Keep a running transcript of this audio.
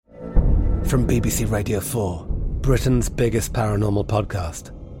From BBC Radio 4, Britain's biggest paranormal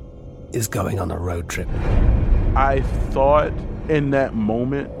podcast is going on a road trip. I thought in that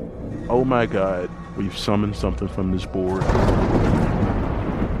moment, oh my God, we've summoned something from this board.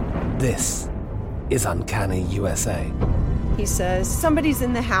 This is Uncanny USA. He says, somebody's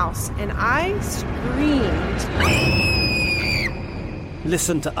in the house, and I screamed.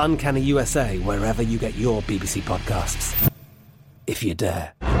 Listen to Uncanny USA wherever you get your BBC podcasts, if you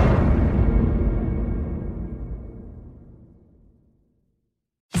dare.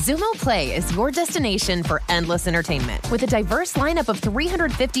 Xumo Play is your destination for endless entertainment. With a diverse lineup of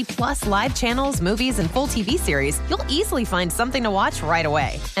 350-plus live channels, movies, and full TV series, you'll easily find something to watch right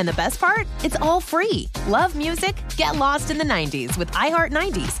away. And the best part? It's all free. Love music? Get lost in the 90s with iHeart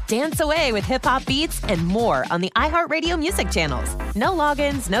 90s, dance away with hip-hop beats, and more on the iHeartRadio music channels. No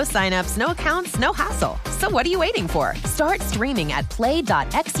logins, no signups, no accounts, no hassle. So what are you waiting for? Start streaming at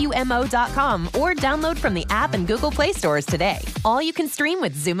play.xumo.com or download from the app and Google Play stores today. All you can stream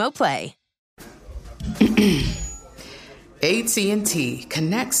with Xumo Play. AT&T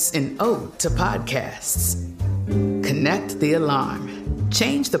connects an ode to podcasts. Connect the alarm.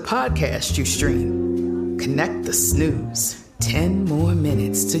 Change the podcast you stream. Connect the snooze. 10 more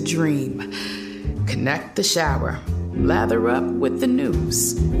minutes to dream. Connect the shower. Lather up with the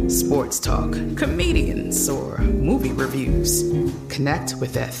news. Sports talk, comedians, or movie reviews. Connect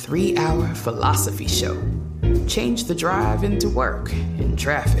with that 3-hour philosophy show. Change the drive into work in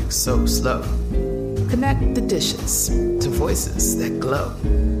traffic so slow. Connect the dishes to voices that glow.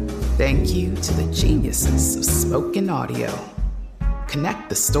 Thank you to the geniuses of spoken audio. Connect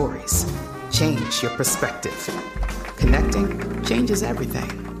the stories. Change your perspective. Connecting changes everything.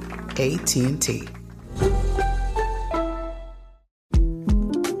 AT&T.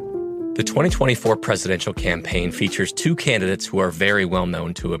 The 2024 presidential campaign features two candidates who are very well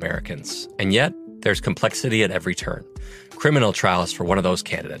known to Americans. And yet, there's complexity at every turn. Criminal trials for one of those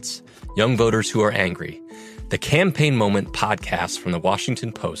candidates. Young voters who are angry. The Campaign Moment podcast from the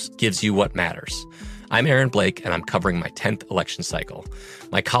Washington Post gives you what matters. I'm Aaron Blake, and I'm covering my 10th election cycle.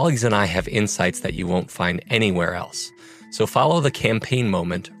 My colleagues and I have insights that you won't find anywhere else. So follow The Campaign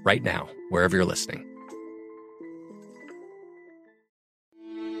Moment right now, wherever you're listening.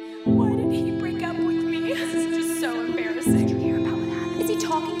 Why did he break up with me? This is just so embarrassing. Did you hear about what happened? Is he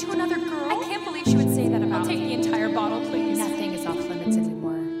talking to another girl? I can't believe she would say that about me. I'll take the entire bottle, please. Nothing is off limits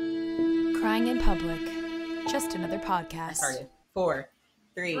anymore. Crying in public. Just another podcast. Started. 4,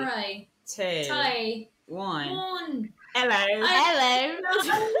 3, Right. 2, 1. Hello. Hello.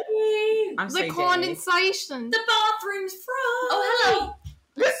 I'm so The gay. condensation. The bathroom's froze. Oh,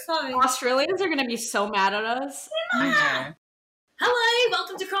 hello. Sorry. Australians are going to be so mad at us. I know. Hello,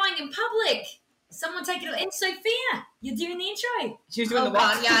 welcome to Crying in Public. Someone take it away. And Sophia, you're doing the intro. She was doing Oh the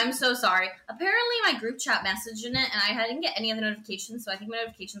walk. god, yeah, I'm so sorry. Apparently my group chat messaged in it, and I didn't get any other notifications, so I think my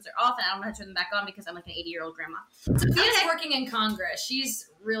notifications are off, and I don't know how to turn them back on because I'm like an 80-year-old grandma. Sophia's working in Congress. She's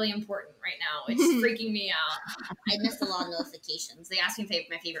really important right now. It's freaking me out. I missed a lot of notifications. They asked me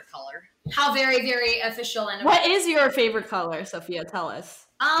my favorite color. How very, very official and What is your favorite color, Sophia? Tell us.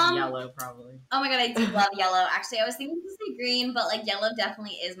 Yellow, probably. Oh my god, I do love yellow. Actually, I was thinking to say green, but like yellow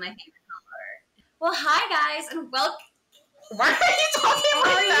definitely is my favorite color. Well, hi guys, and welcome. Why are you talking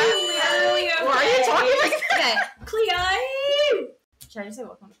like that? Why are you talking like that? Okay, Cleo. Should I just say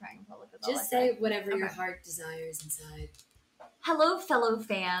welcome to Crying in Public? That's all I Just say. say whatever your heart desires inside. Hello, fellow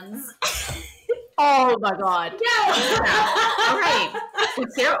fans. Oh my god. All right.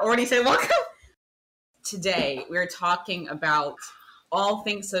 Did Sarah already say welcome? Today, we're talking about all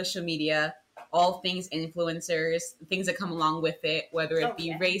things social media, all things influencers, things that come along with it, whether it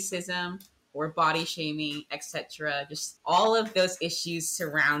be racism or body shaming, etc. Just all of those issues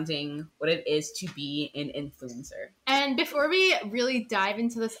surrounding what it is to be an influencer. And before we really dive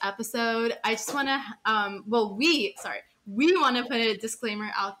into this episode, I just want to, we want to put a disclaimer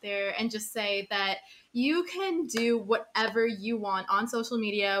out there and just say that you can do whatever you want on social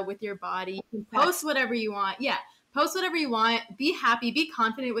media with your body. You can post whatever you want. Yeah, post whatever you want. Be happy. Be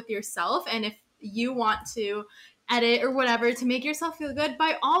confident with yourself. And if you want to edit or whatever to make yourself feel good,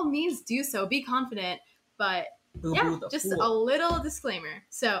 by all means do so. Be confident. But just a little disclaimer.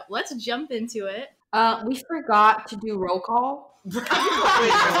 So let's jump into it. We forgot to do roll call. Roll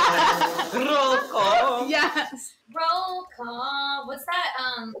call. Yes. Roll call. What's that?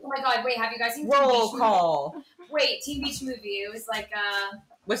 Oh my god, wait, have you guys seen Teen Roll Beach call. Movie? Wait, Teen Beach Movie. It was like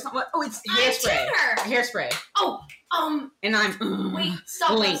What's not what? Oh, it's I'm hairspray. Tanner. Hairspray. Oh, And I'm wait,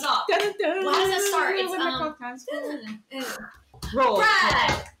 stop, Blink. stop. Well, how does that start? It's roll.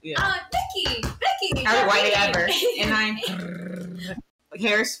 Brad. Yeah. Vicky. How white ever. And I'm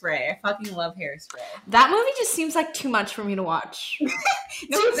Hairspray. I fucking love Hairspray. That movie just seems like too much for me to watch.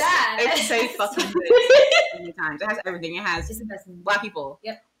 No, Too bad. It's so fucking good. Many times. It has everything. It has It's the best movie. black people.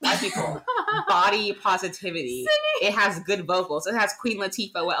 Yep. Black people. Body positivity. It has good vocals. It has Queen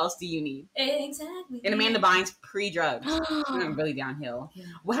Latifah. What else do you need? Exactly. And Amanda Bynes pre-drugs. Went really downhill. Yeah.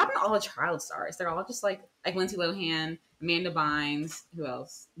 What happened to all the child stars? They're all just like Lindsay Lohan, Amanda Bynes. Who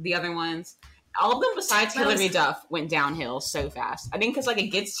else? The other ones. All of them besides Hilary Duff went downhill so fast. I think because like it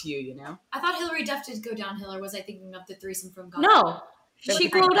gets to you, you know? I thought Hilary Duff did go downhill, or was I thinking of the threesome from God? No. She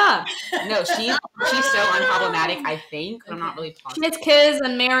glowed up. No, she's so unproblematic, I think. But I'm not really She positive. has kids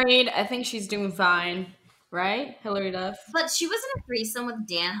and married. I think she's doing fine. Right? Hilary Duff. But she was in a threesome with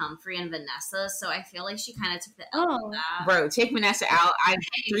Dan Humphrey and Vanessa, so I feel like she kind of took the L on that. Bro, take Vanessa out. I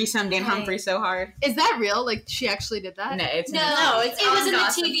threesome Dan Humphrey so hard. Is that real? Like, she actually did that? No, it's No, not. it was in the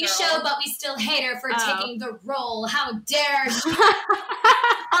Gossip TV Girl. show, but we still hate her for taking the role. How dare she?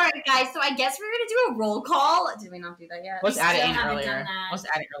 All right, guys. So I guess we're gonna do a roll call. Did we not do that yet? Let's add it still in haven't earlier. done that. Let's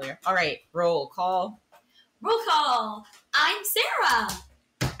add it earlier. All right, roll call. Roll call. I'm Sarah.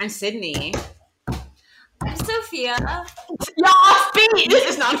 I'm Sydney. I'm Sophia. Y'all speed.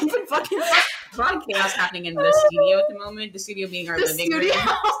 This is not even fucking. There's a lot of chaos happening in the studio at the moment. The studio being our living room.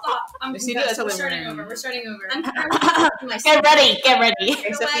 Stop. I'm The studio is a living room. We're starting over. I'm currently Get ready. Get ready.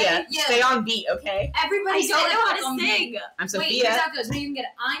 Hey, Sophia, Yeah. stay on beat, okay? Everybody I don't know how to on me. sing. I'm Wait, here's Sophia. how it goes. No, you can get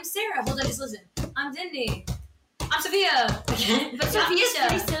it. I'm Sarah. Hold on, just listen. I'm Cindy. I'm Sophia. But Sophia's Isha.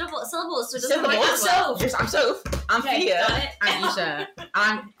 pretty syllables, so it doesn't work. Syllables. I'm Soph. Just, I'm Soph. I'm Okay, Thea. got it. I'm Isha.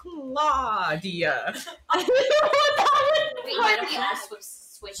 I'm Claudia. Wait, why don't we all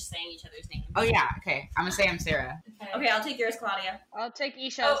switch saying each other's names? Oh yeah, okay. I'm gonna say I'm Sarah. Okay, I'll take yours, Claudia. I'll take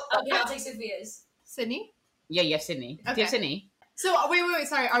Isha's. Oh, okay, I'll take Sophia's. Sydney? Yeah, you have Sydney. Do you have Sydney? So, wait,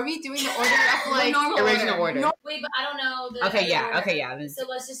 sorry. Are we doing the order of, like... normal Original order. Wait, but I don't know the Okay, yeah, order. okay, yeah. Then So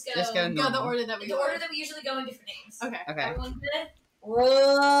let's just go. Just go Go normal. the order that we The order that we usually go in different names. Okay. Okay. Everyone good?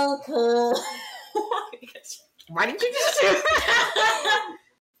 Roll call. Why didn't you just do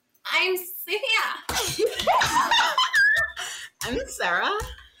I'm Sophia. I'm Sarah.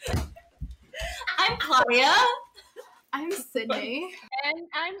 I'm Claudia. I'm Sydney. And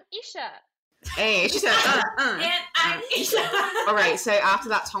I'm Isha. Hey, she said, And I'm Isha. All right, so after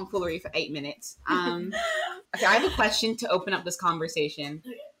that tomfoolery for 8 minutes, okay, I have a question to open up this conversation.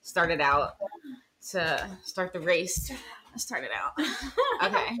 Start it out. To start the race. Let's start it out.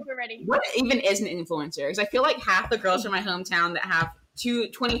 Okay. We're ready. What even is an influencer? Because I feel like half the girls from my hometown that have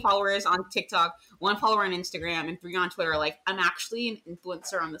 20 followers on TikTok, 1 follower on Instagram, and 3 on Twitter are like, I'm actually an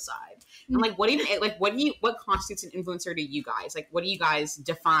influencer on the side. I'm like, what constitutes an influencer to you guys? Like, what do you guys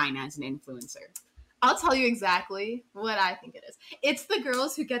define as an influencer? I'll tell you exactly what I think it is. It's the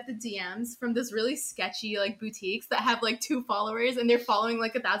girls who get the DMs from this really sketchy, like, boutiques that have, like, 2 followers and they're following,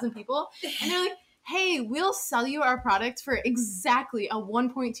 like, 1,000 people. And they're like, hey, we'll sell you our product for exactly a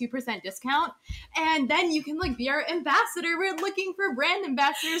 1.2% discount. And then you can, like, be our ambassador. We're looking for brand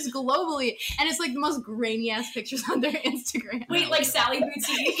ambassadors globally. And it's, like, the most grainy-ass pictures on their Instagram. Wait, like Sally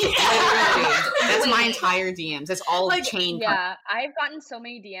Boutique? Literally. That's my entire DMs. It's all Like, chain. Yeah, I've gotten so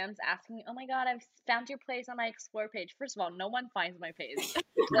many DMs asking me, oh my god, I've found your place on my Explore page. First of all, no one finds my page.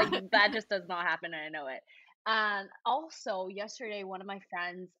 Like, that just does not happen, and I know it. And also, yesterday, one of my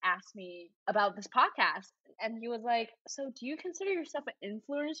friends asked me about this podcast, and he was like, so do you consider yourself an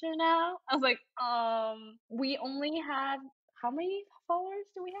influencer now? I was like, we only have, how many followers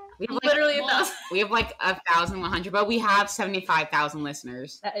do we have? We have Literally 1,000. We have like 1,100, but we have 75,000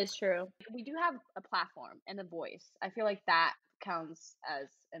 listeners. That is true. We do have a platform and a voice. I feel like that counts as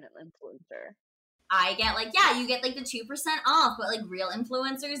an influencer. I get like, yeah, you get like the 2% off, but like real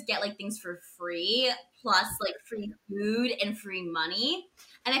influencers get like things for free, plus like free food and free money.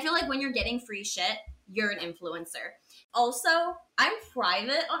 And I feel like when you're getting free shit, you're an influencer. Also, I'm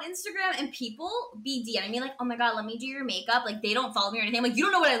private on Instagram and people be DMing me like, oh my god, let me do your makeup. Like, they don't follow me or anything. I'm like, you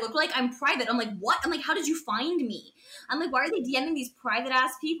don't know what I look like? I'm private. I'm like, what? I'm like, how did you find me? I'm like, why are they DMing these private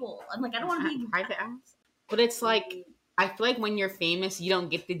ass people? I'm like, I don't want to be private ass. But it's like, I feel like when you're famous, you don't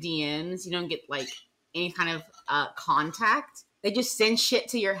get the DMs. You don't get like any kind of contact. They just send shit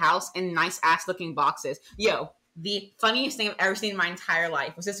to your house in nice ass looking boxes. Yo, the funniest thing I've ever seen in my entire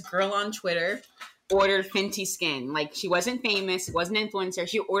life was this girl on Twitter ordered Fenty Skin. Like, she wasn't famous, wasn't an influencer.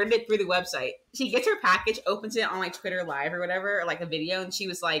 She ordered it through the website. She gets her package, opens it on like Twitter Live or whatever, or like a video, and she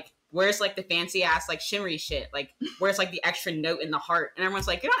was like, where's like the fancy ass like shimmery shit? Like where's like the extra note in the heart? And everyone's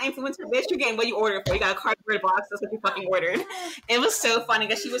like, you're not influencer, bitch. You're getting what you ordered for. You got a cardboard box. That's what you fucking ordered. And it was so funny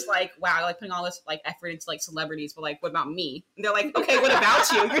because she was like, wow, like putting all this like effort into like celebrities, but like, what about me? And they're like, okay, what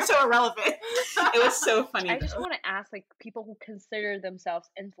about you? You're so irrelevant. It was so funny. I just want to ask like people who consider themselves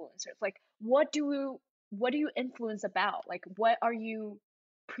influencers, like what do you influence about? Like what are you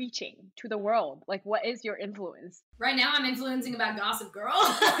preaching to the world? Like what is your influence? Right now I'm influencing about Gossip Girl.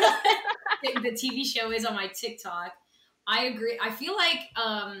 The TV show is on my TikTok. I agree. I feel like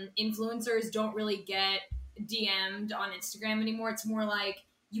influencers don't really get DM'd on Instagram anymore. It's more like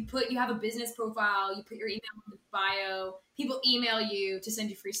you have a business profile, you put your email in the bio, people email you to send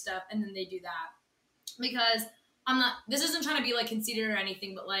you free stuff, and then they do that. Because this isn't trying to be like conceited or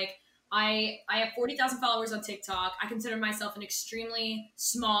anything, but like I have 40,000 followers on TikTok. I consider myself an extremely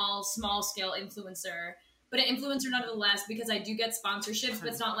small scale influencer, but an influencer nonetheless because I do get sponsorships, but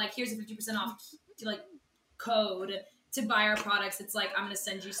it's not like here's a 50% off to like code to buy our products. It's like I'm going to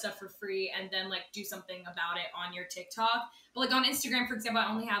send you stuff for free and then like do something about it on your TikTok. But like on Instagram, for example, I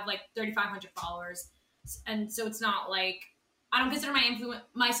only have like 3,500 followers. And so it's not like I don't consider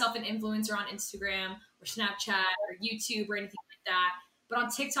myself an influencer on Instagram or Snapchat or YouTube or anything like that. But on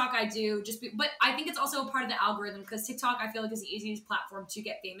TikTok, I do but I think it's also a part of the algorithm because TikTok, I feel like is the easiest platform to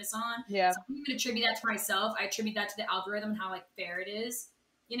get famous on. Yeah. So I'm going to attribute that to myself. I attribute that to the algorithm and how like fair it is,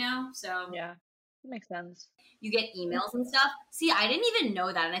 you know? So yeah, that makes sense. You get emails and stuff. See, I didn't even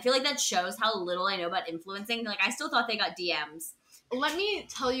know that. And I feel like that shows how little I know about influencing. Like I still thought they got DMs. Let me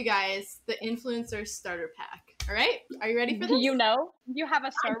tell you guys the influencer starter pack. All right? Are you ready for this? You know? You have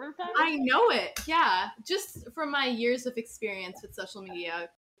a starter pack? I know it. Yeah. Just from my years of experience with social media.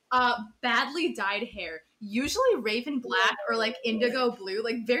 Badly dyed hair. Usually raven black or like indigo blue.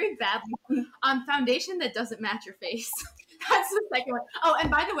 Like very badly. Foundation that doesn't match your face. That's the second one. Oh, and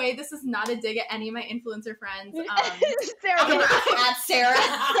by the way, this is not a dig at any of my influencer friends. Sarah. Not Sarah.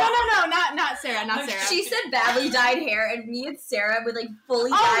 No, not Sarah. Not Sarah. She said badly dyed hair, and me and Sarah with like fully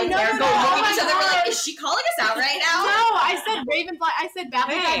dyed hair go look at each other. We're like, is she calling us out right now? No, I said raven black. I said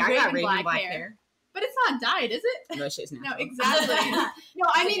badly dyed raven black hair. But it's not dyed, is it? No, she's not. No, exactly. No,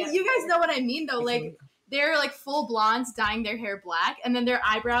 I mean, you guys know what I mean, though. Like, they're like full blondes dyeing their hair black, and then their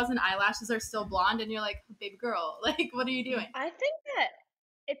eyebrows and eyelashes are still blonde, and you're like, baby girl, like, what are you doing? I think that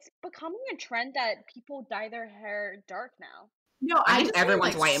it's becoming a trend that people dye their hair dark now. No, I think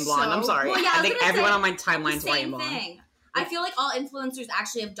everyone's white and blonde. I'm sorry. Well, yeah, I think everyone on my timeline's white and blonde. Thing. I feel like all influencers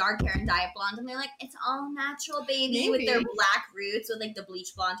actually have dark hair and dye it blonde, and they're like, it's all natural, baby, with their black roots, with like the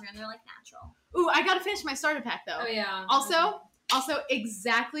bleach blonde hair, and they're like natural. Ooh, I gotta finish my starter pack though. Oh yeah. Also,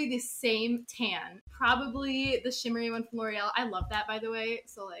 exactly the same tan. Probably the shimmery one from L'Oreal. I love that, by the way.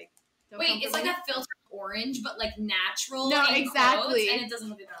 So, like, wait, it's like a filtered orange, but like natural. No, exactly. Quotes, and it doesn't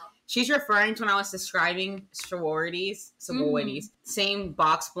look good at all. She's referring to when I was describing sororities. Same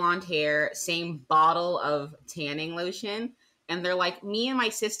box blonde hair, same bottle of tanning lotion. And they're like, me and my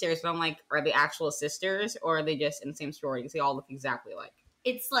sisters. But I'm like, are they actual sisters? Or are they just in the same sorority? They all look exactly alike.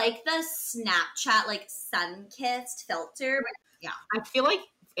 It's like the Snapchat, like, sun-kissed filter. Yeah. I feel like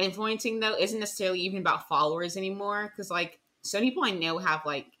influencing, though, isn't necessarily even about followers anymore. Because, like, some people I know have,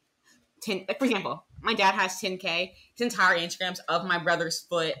 like, 10... Like, for example, my dad has 10K. His entire Instagram's of my brother's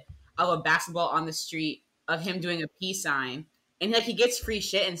foot, of a basketball on the street, of him doing a peace sign. And, like, he gets free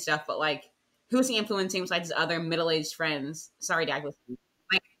shit and stuff, but, like, who's he influencing besides his other middle-aged friends? Sorry, Dad. Like,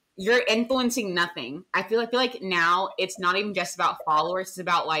 you're influencing nothing. I feel like now it's not even just about followers. It's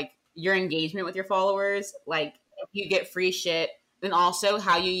about, like, your engagement with your followers. Like, if you get free shit, then also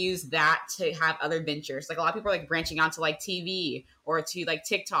how you use that to have other ventures. Like, a lot of people are, like, branching out to, like, TV or to, like,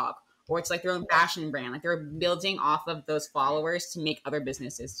 TikTok or it's, like, their own fashion brand. Like, they're building off of those followers to make other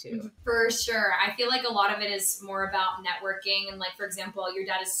businesses, too. For sure. I feel like a lot of it is more about networking. And, like, for example, your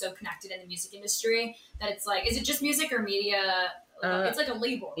dad is so connected in the music industry that it's, like, is it just music or media? It's like a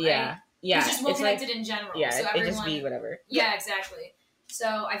label, right? Yeah. Yeah. It's just more connected in general. Yeah, so it just be whatever. Yeah, exactly.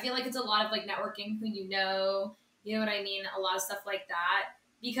 So I feel like it's a lot of, like, networking, who you know what I mean? A lot of stuff like that.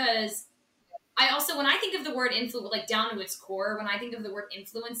 Because I also, when I think of the word like, down to its core, when I think of the word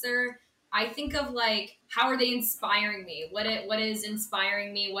influencer, I think of, like, how are they inspiring me? What is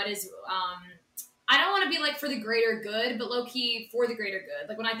inspiring me? What is, I don't want to be, like, for the greater good, but low-key for the greater good.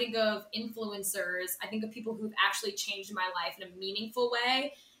 Like, when I think of influencers, I think of people who've actually changed my life in a meaningful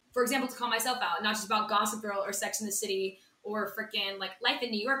way. For example, to call myself out, not just about Gossip Girl or Sex and the City or freaking, like, Life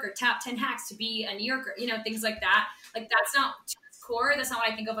in New York or Top 10 Hacks to be a New Yorker, you know, things like that. Like, that's not to its core. That's not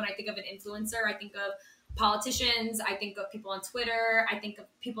what I think of when I think of an influencer. I think of politicians. I think of people on Twitter. I think of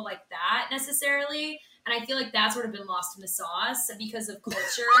people like that necessarily, And I feel like that's sort of been lost in the sauce because of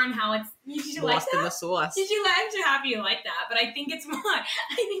culture and how it's Lost in the sauce. Did you like? I'm so happy you like that, but I think it's more.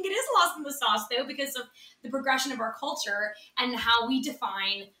 I think it is lost in the sauce though because of the progression of our culture and how we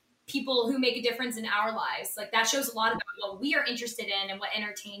define people who make a difference in our lives. Like that shows a lot about what we are interested in and what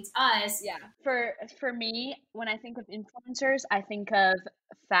entertains us. Yeah. For me, when I think of influencers, I think of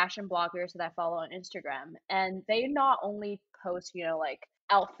fashion bloggers that I follow on Instagram, and they not only post, like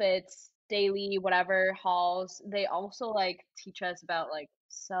outfits, daily whatever hauls, they also like teach us about like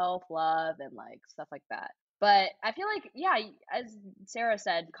self-love and like stuff like that. But I feel like, yeah, as Sarah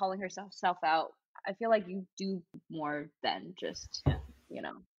said, calling herself out, I feel like you do more than just,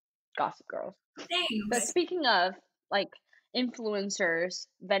 Gossip Girls. Thanks. But speaking of like influencers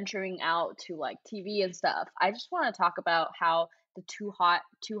venturing out to like TV and stuff, I just want to talk about how the Too Hot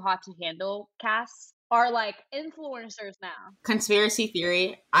to Handle casts are like influencers now. Conspiracy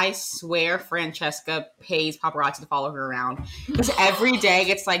theory, I swear Francesca pays paparazzi to follow her around. Because every day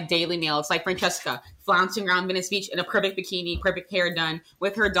it's like Daily Mail. It's like Francesca flouncing around Venice Beach in a perfect bikini, perfect hair done,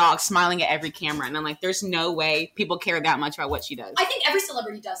 with her dog smiling at every camera. And I'm like, there's no way people care that much about what she does. I think every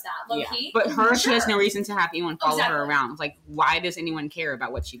celebrity does that, low-key. But her, she has no reason to have anyone follow Exactly. her around. It's like, why does anyone care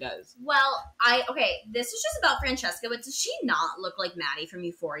about what she does? Well, this is just about Francesca, but does she not look like Maddie from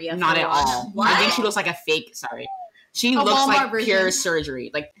Euphoria? Not at all. What? I think she looks like a fake, She A looks Walmart like version. pure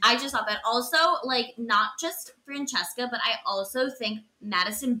surgery. Like, I just thought that. Also, like, not just Francesca, but I also think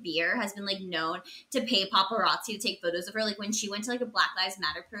Madison Beer has been, like, known to pay paparazzi to take photos of her. Like, when she went to, like, a Black Lives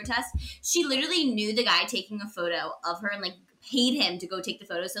Matter protest, she literally knew the guy taking a photo of her and, like, paid him to go take the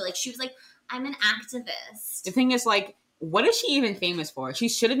photo. So, like, she was like, I'm an activist. the thing is, like, what is she even famous for? She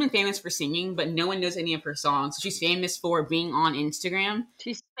should have been famous for singing, but no one knows any of her songs. She's famous for being on Instagram.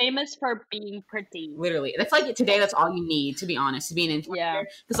 She's famous for being pretty. Literally. That's like today, that's all you need, to be honest, to be an influencer. Yeah.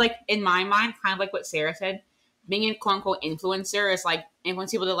 Because, like, in my mind, kind of like what Sarah said, being a quote-unquote influencer is, like,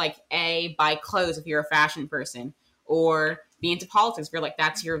 influence people to, like, buy clothes if you're a fashion person, or be into politics if you're, like,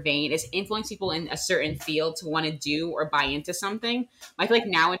 that's your vein. It's influence people in a certain field to want to do or buy into something. I feel like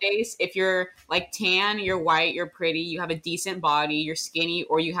nowadays, if you're, like, tan, you're white, you're pretty, you have a decent body, you're skinny,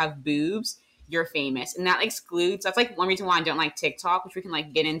 or you have boobs, you're famous. And that excludes, that's, like, one reason why I don't like TikTok, which we can,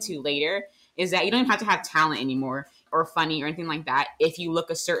 like, get into later, is that you don't even have to have talent anymore or funny or anything like that. If you look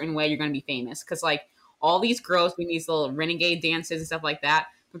a certain way, you're going to be famous. Because, like, all these girls doing these little renegade dances and stuff like that,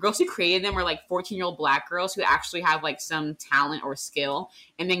 the girls who created them are like 14-year-old black girls who actually have like some talent or skill.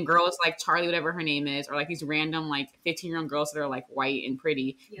 And then girls like Charlie, whatever her name is, or like these random like 15-year-old girls that are like white and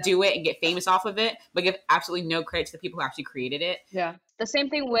pretty, do it and get famous off of it, but give absolutely no credit to the people who actually created it. Yeah. The same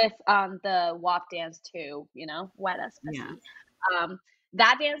thing with the WAP dance too, wet as pussy. Yeah.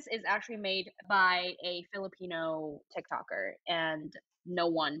 That dance is actually made by a Filipino TikToker, and no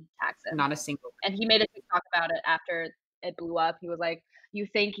one tags him. Not a single. And he made a TikTok about it after it blew up. He was like, "You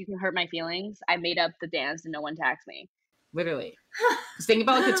think you can hurt my feelings? I made up the dance and no one tags me." Literally. Just think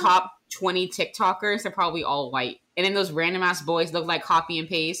about like the top 20 TikTokers, they're probably all white. And then those random ass boys look like copy and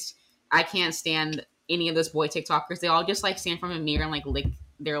paste. I can't stand any of those boy TikTokers. They all just like stand from a mirror and like lick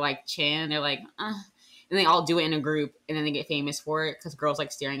their like chin. They're like, and they all do it in a group, and then they get famous for it because girls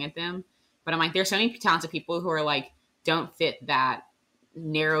like staring at them. But I'm like, there's so many talented people who are like, don't fit that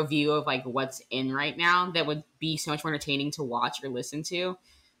narrow view of like what's in right now that would be so much more entertaining to watch or listen to.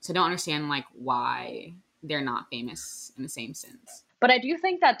 So I don't understand like why they're not famous in the same sense. But I do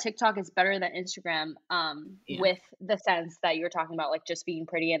think that TikTok is better than Instagram with the sense that you're talking about, like just being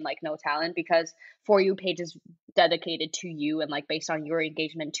pretty and like no talent, because For You page is dedicated to you and like based on your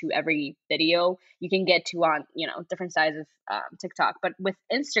engagement to every video you can get to on, different sides of TikTok. But with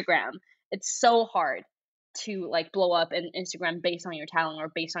Instagram, it's so hard to like blow up in Instagram based on your talent or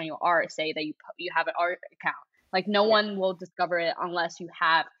based on your art. Say that you have an art account. Like no one will discover it unless you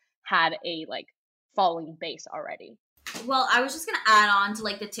have had a like following base already. Well, I was just going to add on to,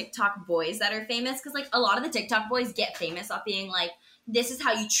 like, the TikTok boys that are famous. Because, like, a lot of the TikTok boys get famous off being, like, this is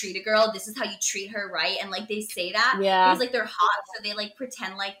how you treat a girl. This is how you treat her, right? And, like, they say that. Yeah. Because, like, they're hot. So they, like,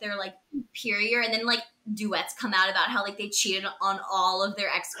 pretend like they're, like, superior. And then, like, duets come out about how, like, they cheated on all of their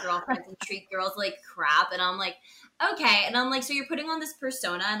ex-girlfriends and treat girls like crap. And I'm like, okay. And I'm like, so you're putting on this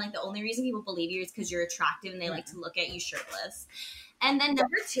persona. And, like, the only reason people believe you is because you're attractive and they like to look at you shirtless. And then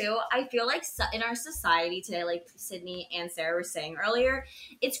number two, I feel like in our society today, like Sydney and Sarah were saying earlier,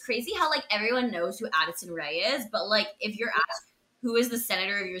 it's crazy how like everyone knows who Addison Rae is, but like if you're asked who is the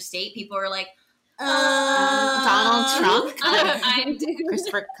senator of your state, people are like, Donald Trump, I do.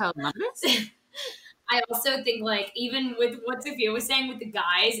 Christopher Columbus. I also think, like, even with what Sophia was saying with the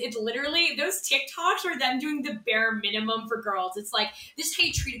guys, it's literally, those TikToks are them doing the bare minimum for girls. It's like, this is how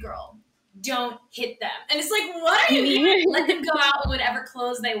you treat a girl. don't hit them. And it's like, what are you doing? Let them go out with whatever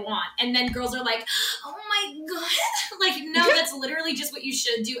clothes they want. And then girls are like, oh my God. Like, no, that's literally just what you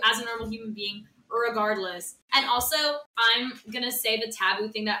should do as a normal human being, regardless. And also, I'm going to say the taboo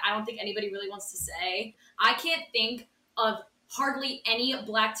thing that I don't think anybody really wants to say. I can't think of hardly any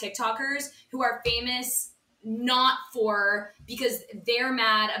Black TikTokers who are famous not for because they're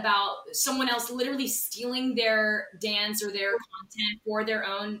mad about someone else literally stealing their dance or their content for their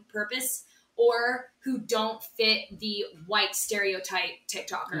own purpose, or who don't fit the white stereotype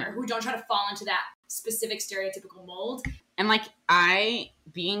TikToker, who don't try to fall into that specific stereotypical mold. And like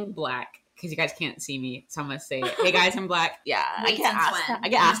being Black, because you guys can't see me, so I'm gonna say it. Hey guys, I'm Black. Yeah, I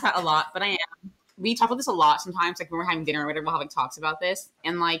get asked that a lot, but I am. We talk about this a lot sometimes, like when we're having dinner or whatever, we'll have like talks about this,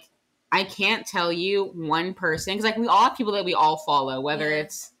 and like I can't tell you one person, because like we all have people that we all follow, whether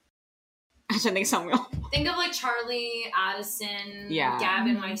it's, I should think something. Think of like Charlie, Addison,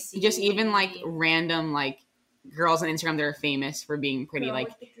 Gavin, YC. Just even like random like girls on Instagram that are famous for being pretty, like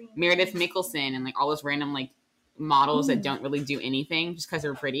Meredith Mickelson and like all those random like models that don't really do anything just because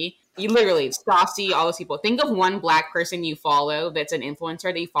they're pretty. You literally, Stassi, all those people. Think of one Black person you follow that's an influencer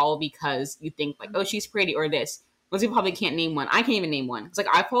that you follow because you think like, oh, she's pretty or this. Most people probably can't name one. I can't even name one. It's like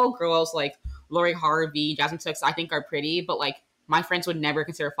I follow girls like Lori Harvey, Jasmine Six, I think are pretty, but like my friends would never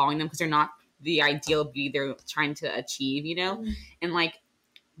consider following them because they're not the ideal beauty they're trying to achieve, you know? And like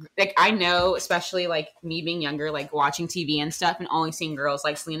I know, especially like me being younger, like watching TV and stuff and only seeing girls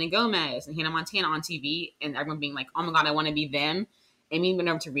like Selena Gomez and Hannah Montana on TV and everyone being like, oh my God, I want to be them. And me being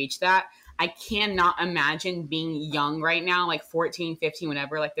able to reach that. I cannot imagine being young right now, like 14, 15,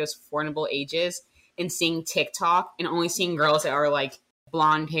 whatever, like those formidable ages, and seeing TikTok and only seeing girls that are like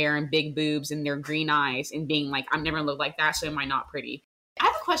blonde hair and big boobs and their green eyes and being like, I'm never gonna look like that, so am I not pretty? I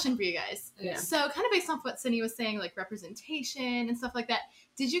have a question for you guys. Yeah. So kind of based off what Cindy was saying, like representation and stuff like that,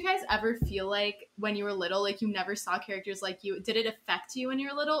 did you guys ever feel like when you were little, like you never saw characters like you? Did it affect you when you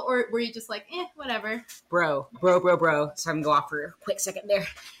were little, or were you just like, whatever? Bro. So I'm gonna go off for a quick second there.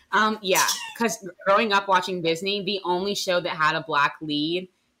 Yeah, because growing up watching Disney, the only show that had a Black lead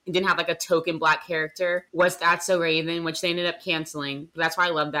and didn't have like a token Black character was That's So Raven, which they ended up canceling. But that's why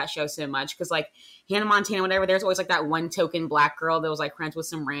I love that show so much, because like Hannah Montana, whatever, there's always like that one token Black girl that was like friends with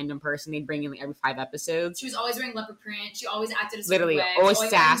some random person they'd bring in like every 5 episodes. She was always wearing leopard print. She always acted a certain literally way. always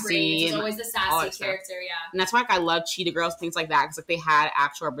sassy. She was always the sassy character, And that's why like, I love Cheetah Girls, things like that, because like they had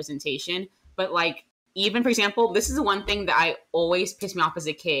actual representation. But like even, for example, this is the one thing that I always pissed me off as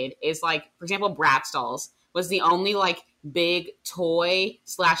a kid is like, for example, Bratz dolls was the only like big toy /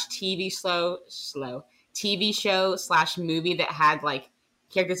 TV show / movie that had like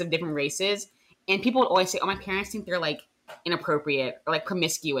characters of different races. And people would always say, oh, my parents think they're like inappropriate or like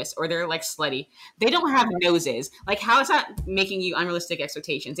promiscuous or they're like slutty. They don't have noses. Like, how is that making you unrealistic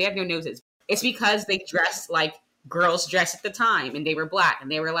expectations? They have no noses. It's because they dress like girls dress at the time, and they were Black and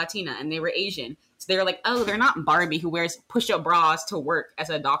they were Latina and they were Asian. So they were like, oh, they're not Barbie who wears push-up bras to work as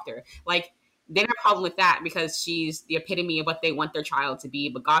a doctor. Like, they don't have a problem with that because she's the epitome of what they want their child to be.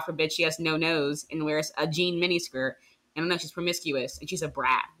 But God forbid she has no nose and wears a jean miniskirt. I don't know, she's promiscuous and she's a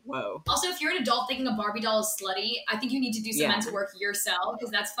brat. Whoa. Also, if you're an adult thinking a Barbie doll is slutty, I think you need to do some mental work yourself,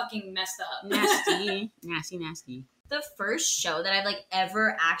 because that's fucking messed up. Nasty. The first show that I've like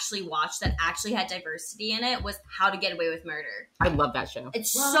ever actually watched that actually had diversity in it was How to Get Away with Murder. I love that show.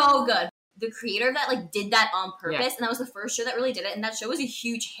 It's so good. The creator of that like did that on purpose, and that was the first show that really did it, and that show was a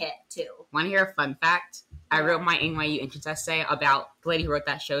huge hit too. Want to hear a fun fact? I wrote my NYU entrance essay about the lady who wrote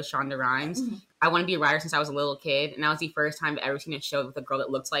that show, Shonda Rhimes. Mm-hmm. I want to be a writer since I was a little kid, and that was the first time I've ever seen a show with a girl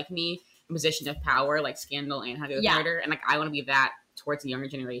that looks like me, in position of power, like Scandal and How to Get Away with Murder, and like I want to be that towards the younger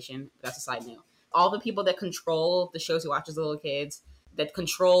generation. But that's a side note. All the people that control the shows we watch as little kids, that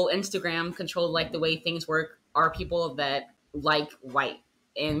control Instagram, control like the way things work, are people that like white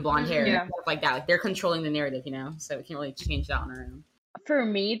and blonde hair, and stuff like that. Like they're controlling the narrative, you know. So we can't really change that on our own. For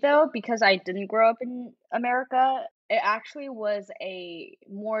me, though, because I didn't grow up in America, it actually was a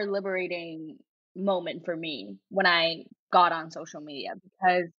more liberating moment for me when I got on social media.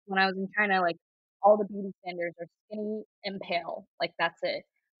 Because when I was in China, like all the beauty standards are skinny and pale, like that's it.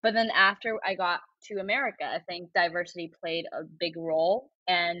 But then after I got to America, I think diversity played a big role,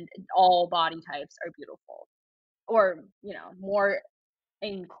 and all body types are beautiful, or you know, more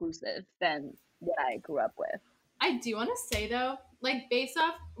inclusive than what I grew up with. I do want to say though, like based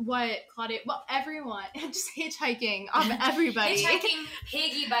off what Claudia, well, everyone just hitchhiking off everybody. Hitchhiking,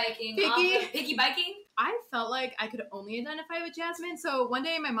 piggy biking. I felt like I could only identify with Jasmine. So one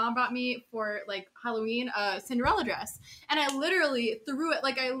day my mom brought me for like Halloween a Cinderella dress, and I literally threw it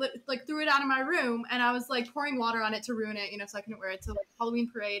threw it out of my room, and I was like pouring water on it to ruin it, you know, so I couldn't wear it to like Halloween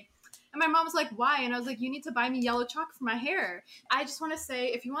parade. And my mom was like, why? And I was like, you need to buy me yellow chalk for my hair. I just want to say,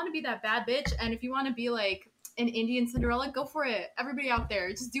 if you want to be that bad bitch and if you want to be like an Indian Cinderella, go for it. Everybody out there,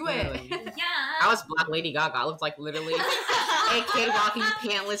 just do it. Really? Yeah. I was Black Lady Gaga. I looked like literally a kid walking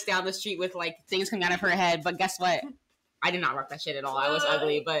pantless down the street with like things coming out of her head. But guess what? I did not rock that shit at all. I was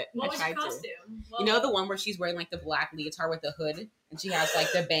ugly, but What I was tried your to. costume? You know the one where she's wearing like the black leotard with the hood and she has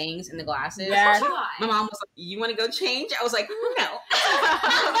like the bangs and the glasses? Yes. My mom was like, you want to go change? I was like, no.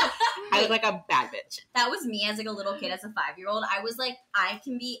 I look like a bad bitch. That was me as like a little kid, as a 5-year-old. I was like, I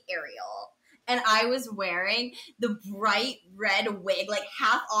can be Ariel. And I was wearing the bright red wig, like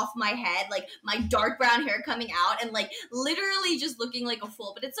half off my head, like my dark brown hair coming out, and like literally just looking like a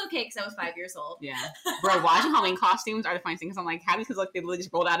fool. But it's okay because I was 5 years old. Yeah. Bro, watching Halloween costumes are the funniest things. I'm like, how do you look like they literally just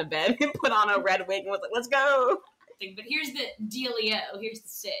rolled out of bed and put on a red wig and was like, let's go. But here's the dealio. Here's the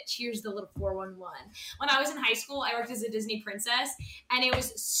stitch. Here's the little 411. When I was in high school, I worked as a Disney princess, and it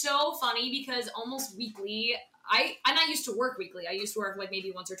was so funny because almost weekly, I used to work weekly. I used to work like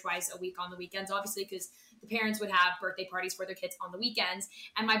maybe once or twice a week on the weekends, obviously, because the parents would have birthday parties for their kids on the weekends.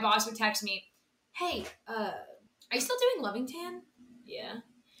 And my boss would text me, hey, are you still doing Lovington? Yeah.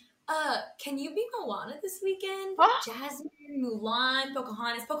 Can you be Moana this weekend? Jasmine, Mulan,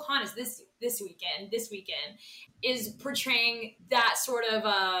 Pocahontas this weekend is portraying that sort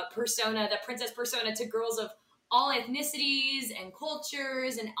of persona, that princess persona to girls of all ethnicities and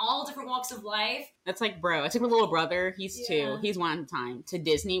cultures and all different walks of life. That's like, bro, I took my little brother, he's 2, he's 1 at a time, to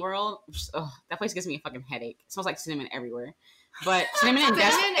Disney World. That place gives me a fucking headache. It smells like cinnamon everywhere. But cinnamon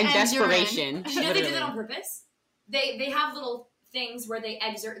and desperation. You know they did that on purpose? They have little things where they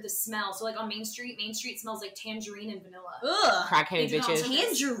exert the smell. So like on Main Street smells like tangerine and vanilla. Ugh. Crackheaded bitches.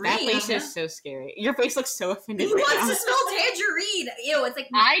 Tangerine. That face is so scary. Your face looks so offended. Who right wants now. to smell tangerine? Ew, it's like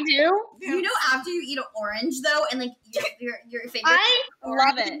I do. You know, after you eat an orange though, and like your finger. I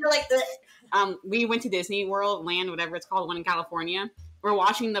love it. You're like, ugh. We went to Disney World, Land, whatever it's called, one in California. We're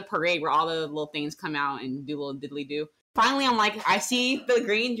watching the parade where all the little things come out and do a little diddly do. Finally, I'm like, I see the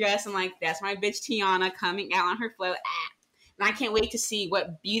green dress. I'm like, that's my bitch Tiana coming out on her float. And I can't wait to see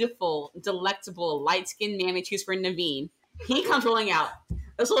what beautiful, delectable, light-skinned man they choose for Naveen. He comes rolling out.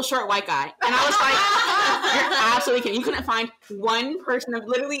 This little short white guy. And I was like, you're absolutely kidding. You couldn't find one person of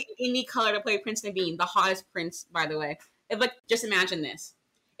literally any color to play Prince Naveen. The hottest prince, by the way. Just imagine this.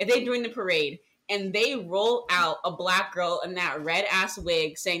 If they're doing the parade and they roll out a black girl in that red-ass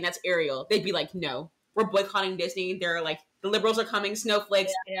wig saying that's Ariel, they'd be like, no. We're boycotting Disney. They're like, the liberals are coming,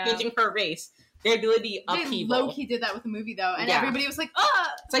 snowflakes, pitching for a race. Their ability upheaval. They low-key did that with the movie, though. And everybody was like,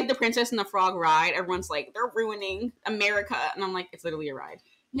 ah! It's like the Princess and the Frog ride. Everyone's like, they're ruining America. And I'm like, it's literally a ride.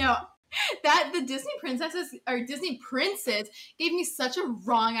 No. The Disney princesses, or Disney princes, gave me such a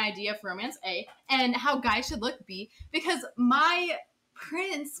wrong idea of romance, A, and how guys should look, B, because my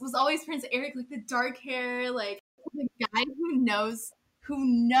prince was always Prince Eric, like the dark hair, like the guy who knows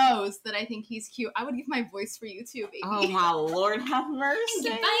that I think he's cute. I would give my voice for you too, baby. Oh my Lord, have mercy.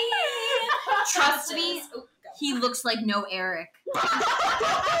 Trust me, he looks like no Eric.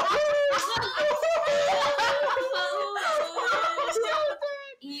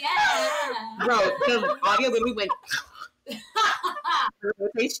 Yeah. Bro, the audio literally went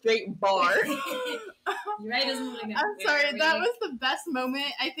a straight bar. You're right, doesn't look like I'm sorry, that was the best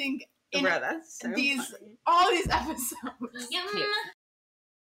moment, I think, in Bro, that's so all these episodes.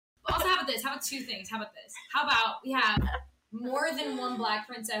 Also, how about this? How about two things? How about this? How about we have more than one black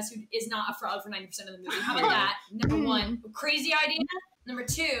princess who is not a fraud for 90% of the movie? How about that? Number one, crazy idea. Number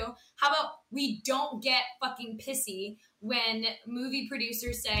two, how about we don't get fucking pissy when movie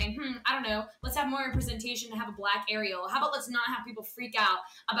producers say, I don't know, let's have more representation to have a black Ariel. How about let's not have people freak out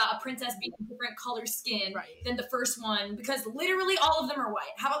about a princess being a different color skin than the first one, because literally all of them are white.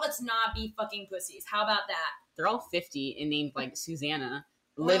 How about let's not be fucking pussies? How about that? They're all 50 and named like Susanna.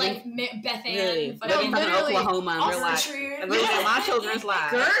 Or like Beth Ann. Living in Oklahoma in real life. Living in my children's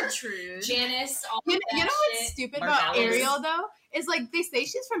lives. Gertrude. Janice. You know what's stupid about Ariel, though? Is like they say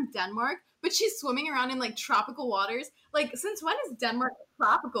she's from Denmark, but she's swimming around in like tropical waters. Like, since when is Denmark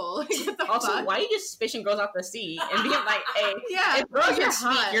tropical? Like, what the also, fuck? why are you just fishing girls off the sea and being like, hey, yeah, if girls you're are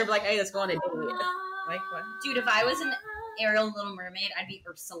sweet, hot. you're like, hey, let's go on a date. Like, what? Dude, if I was an Ariel Little Mermaid, I'd be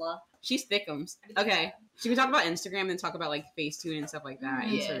Ursula. She's thickums. Okay. Should we talk about Instagram and talk about like Facetune and stuff like that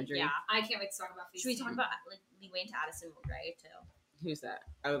and surgery? Yeah, I can't wait to talk about Facetune. Should we talk about like Lee Wayne to Addison Rae too? Who's that?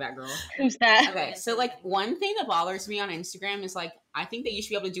 Oh, that girl. Who's that? Okay, so like one thing that bothers me on Instagram is like I think that you should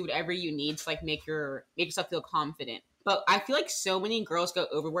be able to do whatever you need to like make yourself feel confident. But I feel like so many girls go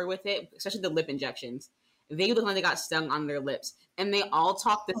overboard with it, especially the lip injections. They look like they got stung on their lips, and they all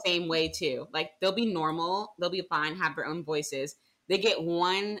talk the same way too. Like they'll be normal, they'll be fine, have their own voices. they get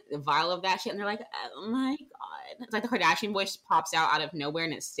one vial of that shit and they're like, oh my god. It's like the Kardashian boy just pops out of nowhere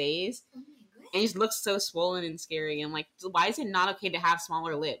and it stays. And it just looks so swollen and scary. I'm like, why is it not okay to have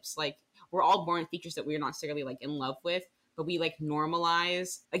smaller lips? Like, we're all born with features that we're not necessarily like in love with, but we like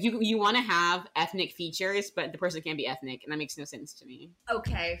normalize. Like, you want to have ethnic features, but the person can't be ethnic, and that makes no sense to me.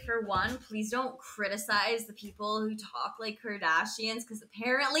 Okay, for one, please don't criticize the people who talk like Kardashians, because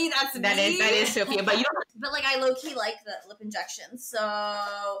apparently that is Sophia, but you don't. But like, I low key like the lip injections, so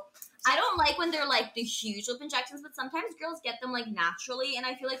I don't like when they're like the huge lip injections. But sometimes girls get them like naturally, and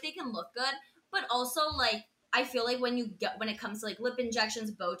I feel like they can look good. But also, like, I feel like when it comes to like lip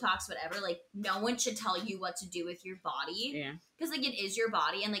injections, Botox, whatever, like no one should tell you what to do with your body. Yeah. Because like it is your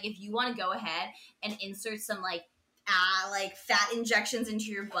body, and like if you want to go ahead and insert some like fat injections into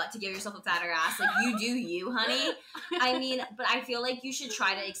your butt to give yourself a fatter ass, like you do you, honey. I mean, but I feel like you should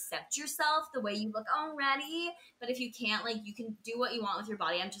try to accept yourself the way you look already. But if you can't, like, you can do what you want with your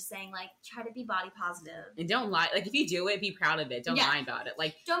body. I'm just saying, like, try to be body positive. And don't lie. Like, if you do it, be proud of it. Don't lie about it.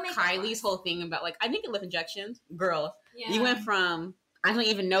 Like, don't make Kylie's whole thing about, like, I think lip injections. Girl, you went from, I don't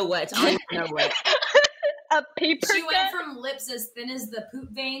even know what, to I don't even know what. A paper She went from lips as thin as the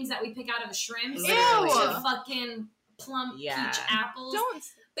poop veins that we pick out of the shrimps Literally. to fucking plump peach apples.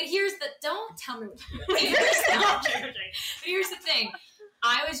 But don't tell me what to do. But here's the thing.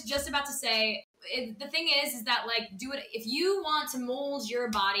 I was just about to say, the thing is that, like, do it if you want to mold your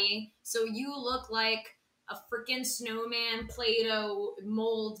body so you look like a freaking snowman, Play-Doh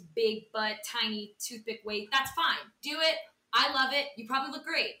mold, big butt, tiny toothpick waist. That's fine. Do it. I love it. You probably look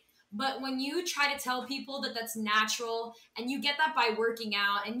great. But when you try to tell people that that's natural, and you get that by working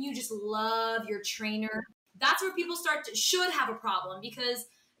out, and you just love your trainer, that's where people should have a problem, because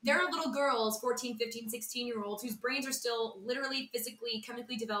there are little girls, 14, 15, 16-year-olds, whose brains are still literally, physically,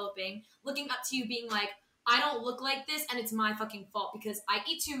 chemically developing, looking up to you being like, I don't look like this, and it's my fucking fault because I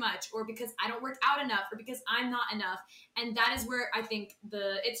eat too much, or because I don't work out enough, or because I'm not enough. And that is where I think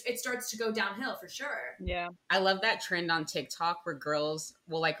it starts to go downhill for sure. Yeah. I love that trend on TikTok where girls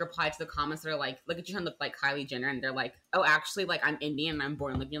will like reply to the comments that are like, look at you trying to look like Kylie Jenner, and they're like, oh, actually, like, I'm Indian and I'm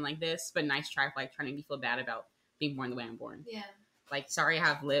born looking like this, but nice try for like trying to make me feel bad about being born the way I'm born. Yeah. Like, sorry I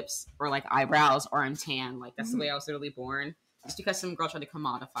have lips or like eyebrows or I'm tan. Like, that's the way I was literally born. Just because some girl tried to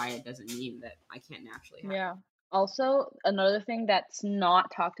commodify it doesn't mean that I can't naturally have it. Yeah. Also, another thing that's not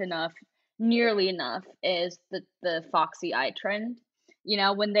talked nearly enough, is the foxy eye trend. You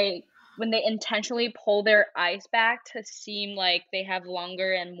know, when they intentionally pull their eyes back to seem like they have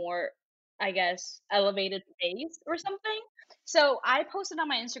longer and more, I guess, elevated face or something. So I posted on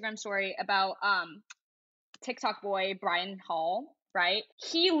my Instagram story about TikTok boy Brian Hall, right?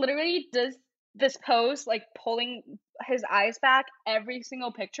 He literally does this pose, like pulling his eyes back every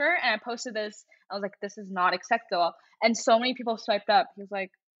single picture, and I posted this. I was like, this is not acceptable, and so many people swiped up. He was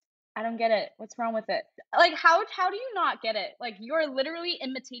like, I don't get it, what's wrong with it? Like, how do you not get it? Like, you're literally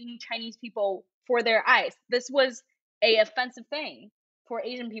imitating Chinese people for their eyes. This was a offensive thing for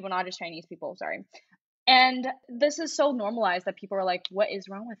Asian people, not just Chinese people, sorry. And this is so normalized that people are like, what is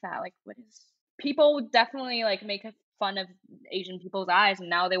wrong with that? Like, people definitely like make fun of Asian people's eyes, and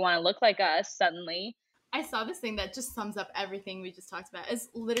now they want to look like us suddenly. I saw this thing that just sums up everything we just talked about. It's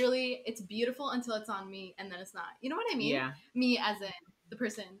literally, it's beautiful until it's on me, and then it's not. You know what I mean? Yeah. Me as in the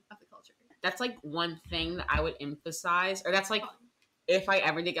person of the culture. That's like one thing that I would emphasize, or that's like, if I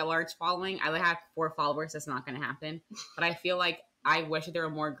ever did get a large following, I would have 4 followers. That's not going to happen. But I feel like I wish that there were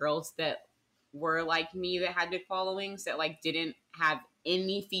more girls that were like me that had big followings that like didn't have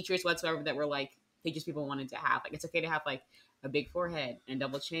any features whatsoever that were like features people wanted to have. Like, it's okay to have like a big forehead and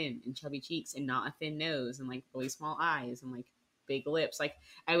double chin and chubby cheeks and not a thin nose and like really small eyes and like big lips. Like,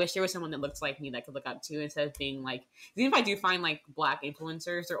 I wish there was someone that looked like me that I could look up to, instead of being like, even if I do find like black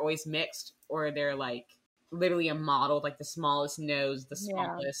influencers, they're always mixed, or they're like literally a model with like the smallest nose, the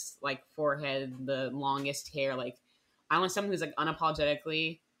smallest like forehead, the longest hair. Like, I want someone who's like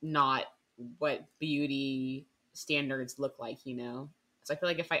unapologetically not what beauty standards look like, you know? So I feel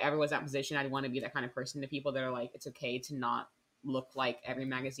like if I ever was in that position, I'd want to be that kind of person to people that are like, it's okay to not look like every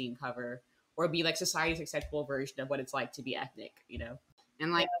magazine cover, or be like society's acceptable version of what it's like to be ethnic, you know?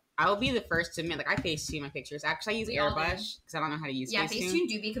 And like, I'll be the first to admit, like, I Facetune my pictures. Actually, I use Airbrush because I don't know how to use Facetune. Yeah, Facetune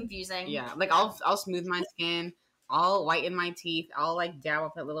do be confusing. Yeah, like I'll smooth my skin, I'll whiten my teeth, I'll like dab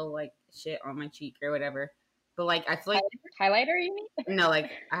up that little like shit on my cheek or whatever. But like, I feel like highlighter, you mean? No, like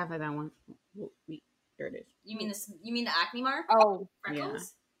I have that one. Wait, there it is. You mean this? You mean the acne mark? Oh,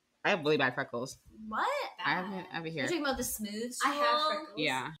 freckles. Yeah. I have really bad freckles. What? I have it over here. You're talking about the smooth? I have freckles.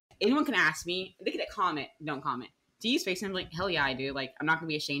 Yeah. Anyone can ask me. They can comment. Don't comment. Do you use FaceTime? I'm like, hell yeah, I do. Like, I'm not gonna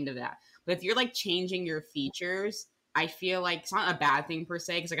be ashamed of that. But if you're like changing your features I feel like it's not a bad thing per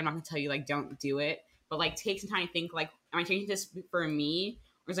se, because like I'm not gonna tell you like don't do it, but like take some time to think like, am I changing this for me,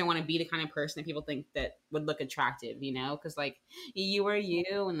 or do I want to be the kind of person that people think that would look attractive, you know? Because like you are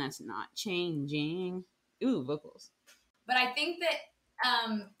you, and that's not changing. Ooh, vocals. But I think that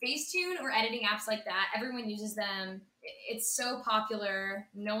Facetune or editing apps like that, everyone uses them. It's so popular.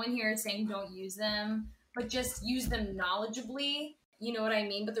 No one here is saying don't use them, but just use them knowledgeably. You know what I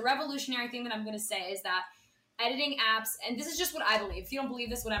mean? But the revolutionary thing that I'm going to say is that editing apps, and this is just what I believe. If you don't believe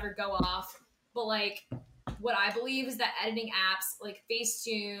this, whatever, go off. But like, what I believe is that editing apps like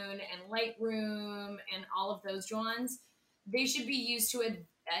Facetune and Lightroom and all of those ones, they should be used to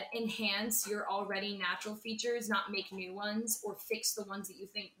enhance your already natural features, not make new ones or fix the ones that you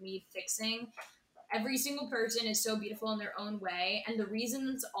think need fixing. Every single person is so beautiful in their own way. And the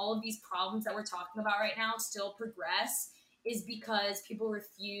reasons all of these problems that we're talking about right now still progress is because people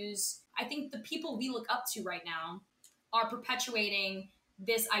refuse. I think the people we look up to right now are perpetuating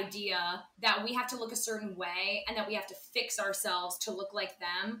this idea that we have to look a certain way and that we have to fix ourselves to look like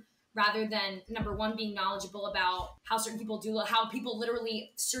them, rather than, number one, being knowledgeable about how certain people do look, how people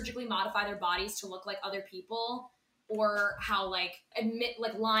literally surgically modify their bodies to look like other people, or how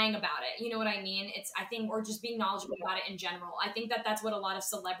lying about it. You know what I mean? I think, or just being knowledgeable about it in general. I think that that's what a lot of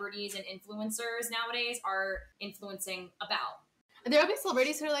celebrities and influencers nowadays are influencing about. There'll be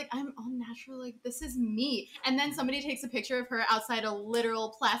celebrities who are like, I'm all natural, like, this is me. And then somebody takes a picture of her outside a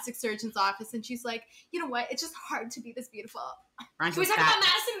literal plastic surgeon's office, and she's like, you know what? It's just hard to be this beautiful. Can we talk about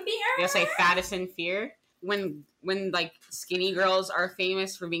Madison Beer? You'll say fattest in fear. When like skinny girls are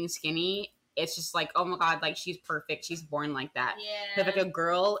famous for being skinny, it's just like, oh my God, like she's perfect. She's born like that. Yeah. If like a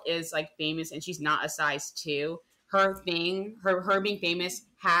girl is like famous and she's not a size 2, her being famous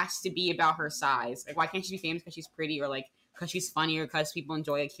has to be about her size. Like, why can't she be famous because she's pretty, or like because she's funny, or because people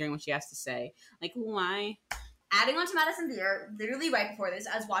enjoy like hearing what she has to say? Like, why? Adding on to Madison Beer, literally right before this,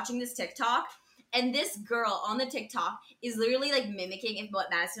 I was watching this TikTok, and this girl on the TikTok is literally like mimicking what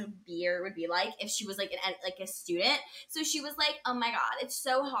Madison Beer would be like if she was like a student. So she was like, oh my God, it's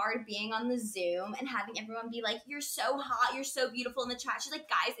so hard being on the Zoom and having everyone be like, you're so hot, you're so beautiful in the chat. She's like,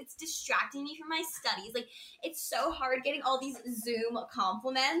 guys, it's distracting me from my studies. Like, it's so hard getting all these Zoom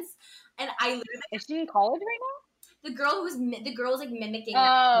compliments. And I literally... Is she in college right now? The girl was like mimicking.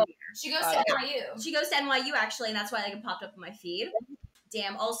 Oh, she goes to NYU. She goes to NYU actually, and that's why like it popped up on my feed.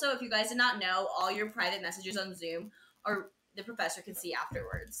 Damn. Also, if you guys did not know, all your private messages on Zoom or the professor can see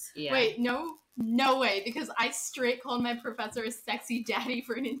afterwards. Yeah. Wait, no way, because I straight called my professor a sexy daddy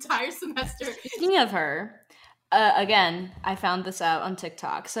for an entire semester. Speaking of her, again, I found this out on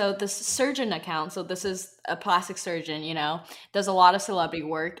TikTok. So this surgeon account, so this is a plastic surgeon, you know, does a lot of celebrity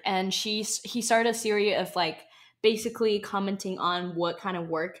work, and he started a series of like basically commenting on what kind of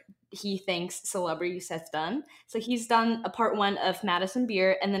work he thinks celebrities have done. So he's done a part 1 of Madison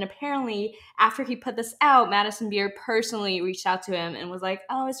Beer, and then apparently after he put this out, Madison Beer personally reached out to him and was like,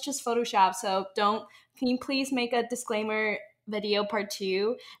 oh, it's just Photoshop, so can you please make a disclaimer video part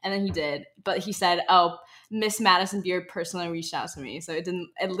 2? And then he did, but he said, oh, Miss Madison Beer personally reached out to me, so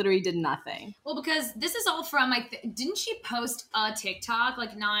it literally did nothing. Well, because this is all from like, didn't she post a TikTok,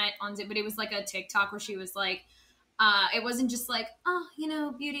 like not on Zoom, but it was like a TikTok where she was like, it wasn't just like, oh, you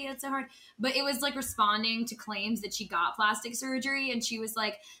know, beauty, it's so hard. But it was like responding to claims that she got plastic surgery. And she was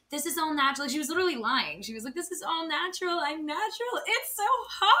like, this is all natural. She was literally lying. She was like, this is all natural. I'm natural. It's so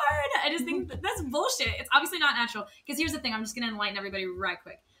hard. I just think that's bullshit. It's obviously not natural. Because here's the thing. I'm just going to enlighten everybody right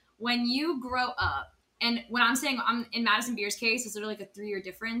quick. When you grow up, and when I'm saying in Madison Beer's case, it's literally like a 3-year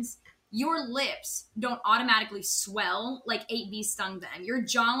difference. Your lips don't automatically swell like 8B stung them. Your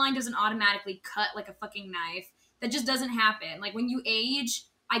jawline doesn't automatically cut like a fucking knife. That just doesn't happen. Like when you age,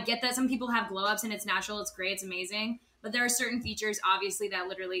 I get that some people have glow ups and it's natural, it's great, it's amazing. But there are certain features, obviously, that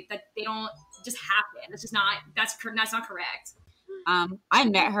they don't just happen. It's just not, that's not correct. I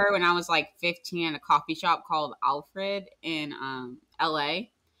met her when I was like 15 at a coffee shop called Alfred in LA.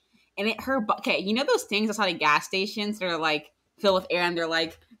 And okay, you know those things outside of gas stations that are like filled with air and they're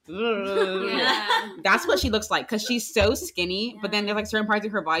like, yeah. That's what she looks like, because she's so skinny, but then there's like certain parts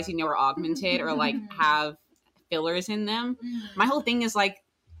of her body, you know, are augmented or like have fillers in them. My whole thing is like,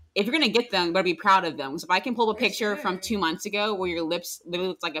 if you're gonna get them, you better be proud of them. So if I can pull up a picture from 2 months ago where your lips literally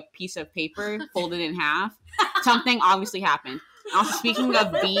looks like a piece of paper folded in half, something obviously happened. Also, speaking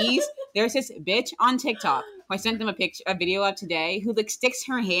of bees, there's this bitch on TikTok who I sent them a video of today, who like sticks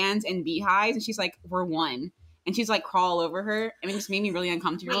her hands in beehives, and she's like, we're one. And she's like crawl over her. I mean, it just made me really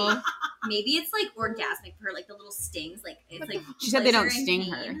uncomfortable. Maybe it's like orgasmic for her, like the little stings. Like it's like she said they don't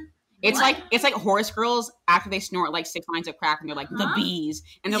sting her. It's like horse girls after they snort like 6 lines of crack and they're like the bees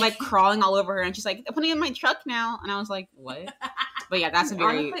and they're like crawling all over her and she's like, I'm putting it in my truck now, and I was like, what? But yeah, that's a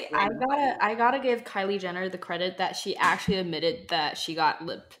very honestly, I gotta give Kylie Jenner the credit that she actually admitted that she got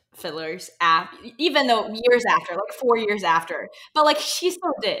lip fillers even though years after, like 4 years after, but like she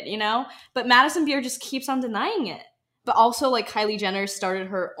still did, you know. But Madison Beer just keeps on denying it. But also, like, Kylie Jenner started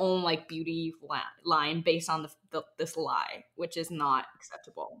her own like beauty line based on this lie, which is not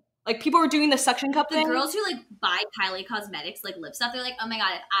acceptable. Like, people were doing the suction cup thing. The girls who, like, buy Kylie Cosmetics, like, lip stuff, they're like, oh my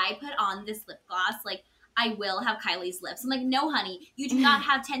god, if I put on this lip gloss, like, I will have Kylie's lips. I'm like, no, honey, you do not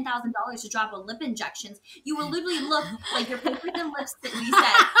have $10,000 to drop on lip injections. You will literally look like your paper thin lips that we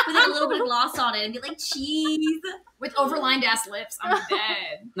said with like, a little bit of gloss on it and be like, cheese. With overlined ass lips, I'm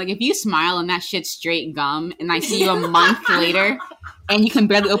dead. Like, if you smile and that shit's straight gum and I see you a month later and you can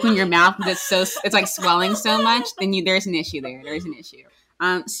barely open your mouth because it's like swelling so much, then there's an issue there. There's an issue.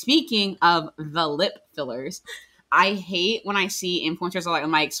 Speaking of the lip fillers, I hate when I see influencers like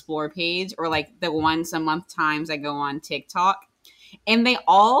on my Explore page or like the once a month times I go on TikTok and they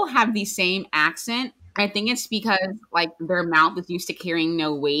all have the same accent. I think it's because like their mouth is used to carrying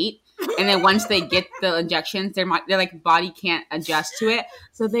no weight. And then once they get the injections, their like body can't adjust to it.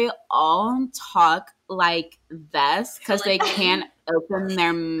 So they all talk like this because they can't open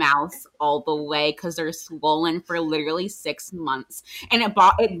their mouths all the way because they're swollen for literally 6 months. And it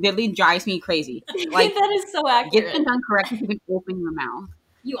literally drives me crazy. Like, that is so accurate. Get them done correctly so you can open your mouth.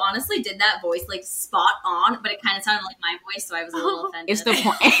 You honestly did that voice like spot on, but it kind of sounded like my voice, so I was a little offended. It's the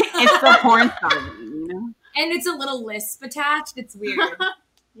porn star, you know? And it's a little lisp attached. It's weird.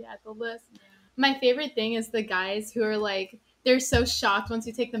 Yeah, the list. My favorite thing is the guys who are like, they're so shocked once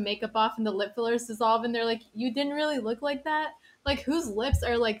you take the makeup off and the lip fillers dissolve and they're like, you didn't really look like that? Like, whose lips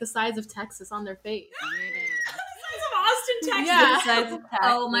are like the size of Texas on their face? Austin, Texas. Yeah.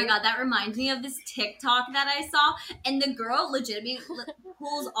 Oh my god, that reminds me of this TikTok that I saw, and the girl legitimately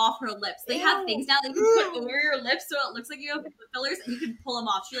pulls off her lips. They have things now that you can put over your lips so it looks like you have lip fillers, and you can pull them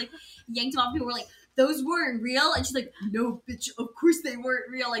off. She like yanked them off. People were like, "Those weren't real," and she's like, "No, bitch, of course they weren't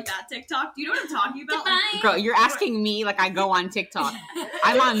real." Like that TikTok. Do you know what I'm talking about? Like, girl, you're asking me like I go on TikTok.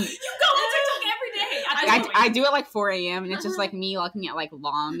 I'm on. You go on TikTok every day. I do it like 4 a.m. and it's just like me looking at like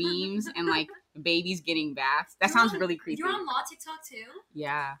law memes and like babies getting baths. That sounds really creepy. You're on law TikTok too?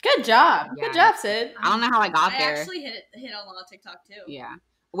 Yeah. Good job. Yeah. Good job, Sid. I don't know how I got there. I actually hit on law TikTok too. Yeah.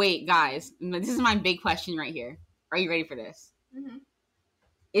 Wait, guys, this is my big question right here. Are you ready for this? Mm-hmm.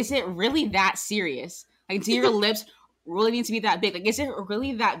 Is it really that serious? Like, do your lips really need to be that big? Like, is it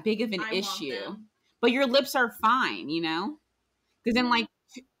really that big of an issue? But your lips are fine, you know? Because then, like,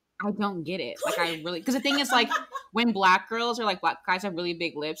 I don't get it. Like, I really... Because the thing is, like, when black girls or, like, black guys have really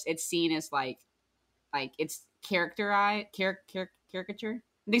big lips, it's seen as, like it's caricature.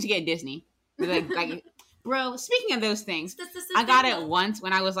 Things you get at Disney. Like, bro, speaking of those things, I got it once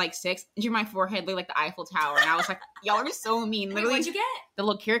when I was, like, 6. And my forehead looked like the Eiffel Tower. And I was like, y'all are so mean. Literally, what'd you get? The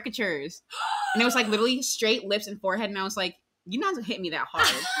little caricatures. And it was, like, literally straight lips and forehead. And I was like, you not hit me that hard.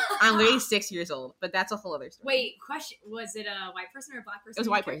 I'm literally 6 years old, but that's a whole other story. Wait, question: was it a white person or a black person? It was a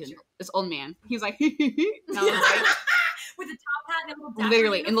white person. This old man. He was like, with the top hat and a little dapper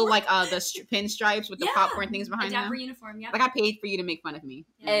literally, uniform? and little like the pinstripes with the popcorn things behind a dapper them. uniform. Yeah, like I paid for you to make fun of me.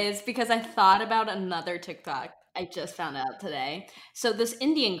 Is because I thought about another TikTok I just found out today. So this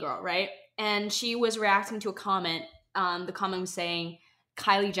Indian girl, right? And she was reacting to a comment. The comment was saying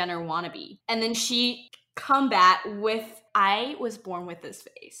Kylie Jenner wannabe, and then she combat with, I was born with this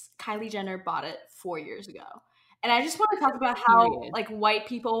face. Kylie Jenner bought it 4 years ago. And I just want to talk about how like white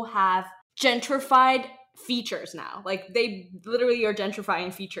people have gentrified features now. Like they literally are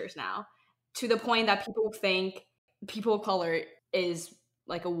gentrifying features now to the point that people think people of color is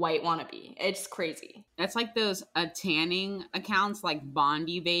like a white wannabe. It's crazy. That's like those tanning accounts like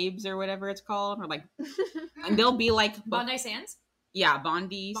Bondi Babes or whatever it's called. Or like, and they'll be like Bondi Sands? Yeah,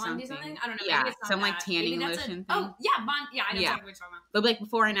 Bondi something. I don't know. Yeah, maybe it's not some like that. tanning Maybe lotion thing. Oh, yeah, Yeah, I know exactly what you're talking about. They'll be like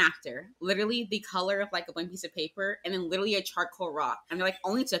before and after. Literally the color of like a blank piece of paper and then literally a charcoal rock. And they're like,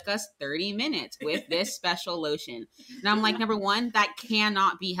 only took us 30 minutes with this special lotion. And I'm like, number one, that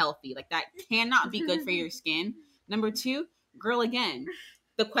cannot be healthy. Like that cannot be good for your skin. Number two, girl, again,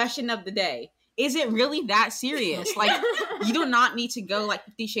 the question of the day. Is it really that serious? Like, you do not need to go like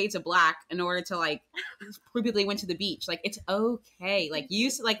 50 Shades of Black in order to like prove people they went to the beach. Like, it's okay. Like,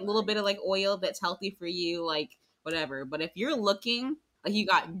 use like a little bit of like oil that's healthy for you, like whatever. But if you're looking like you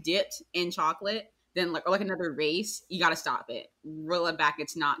got dipped in chocolate, then like or like another race, you gotta stop it. Roll it back.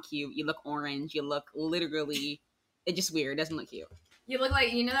 It's not cute. You look orange. You look literally. It's just weird. It doesn't look cute. You look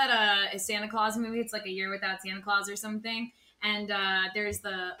like, you know that Santa Claus movie? It's like A Year Without Santa Claus or something. And there's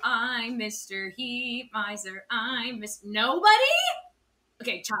the I'm Mr. Heat Miser, I'm Miss Nobody.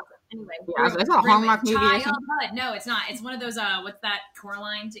 Okay, chocolate. Anyway, Yeah, that's a Hallmark movie or something. Childhood. No, it's not. It's one of those. What's that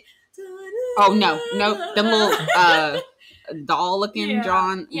Coraline? Oh no, the little doll-looking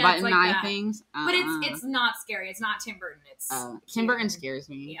John button like eye that. things. But it's not scary. It's not Tim Burton. It's Tim Burton scares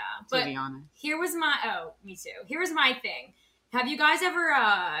me. Yeah, to be honest. Here was my me too. Here was my thing. Have you guys ever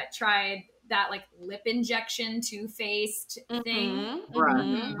tried that like lip injection Too Faced thing?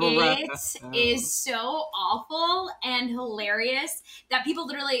 It is so awful and hilarious that people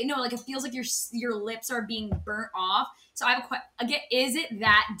literally it feels like your lips are being burnt off. So I have a question. Again, is it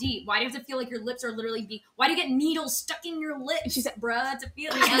that deep? Why do you have to feel like your lips are literally being? Why do you get needles stuck in your lips? She said, "Bruh, to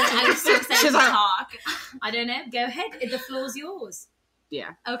feel." I'm so excited to talk. I don't know. Go ahead. The floor's yours.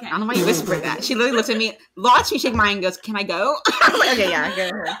 Yeah. Okay. I don't know why you whispered that. She literally looks at me, watched me shake mine, and goes, "Can I go?" I'm like, okay, yeah, go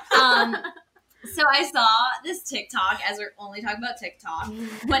ahead. So I saw this TikTok, as we're only talking about TikTok,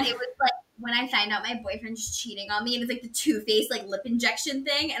 but it was like when I find out my boyfriend's cheating on me, and it's like the Too Faced like lip injection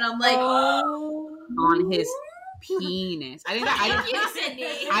thing, and I'm like, on his penis. I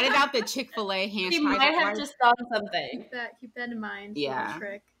did out the Chick-fil-A hand. He might have just done something. Keep that in mind. Yeah.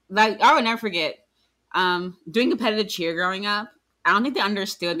 Trick. Like I would never forget doing competitive cheer growing up. I don't think they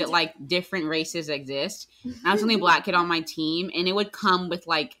understood that like different races exist. And I was the only black kid on my team, and it would come with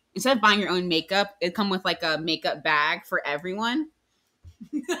like, instead of buying your own makeup, it'd come with like a makeup bag for everyone.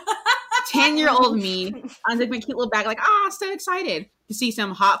 10-year-old me, I was like my cute little bag, like so excited to see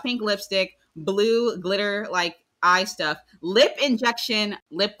some hot pink lipstick, blue glitter like eye stuff, lip injection,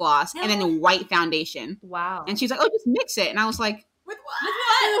 lip gloss, and then white foundation. Wow. And she's like, "Oh, just mix it." And I was like, With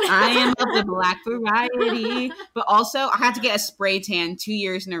what? I am of the black variety. But also, I had to get a spray tan 2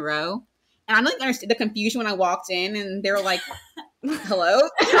 years in a row. And I didn't understand the confusion when I walked in, and they were like, "Hello?"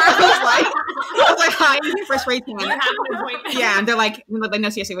 I was like, "Hi, I'm here for a spray tan." You have an appointment. Yeah, and they're like, "No,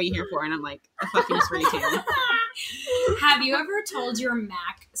 seriously, what are you here for?" And I'm like, "A fucking spray tan." Have you ever told your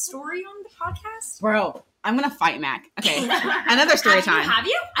Mac story on the podcast? Bro, I'm gonna fight Mac. Okay, another story time. Have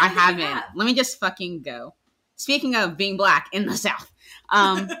you? I haven't. Let me just fucking go. Speaking of being black in the South,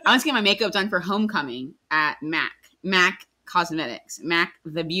 I was getting my makeup done for homecoming at Mac Cosmetics, Mac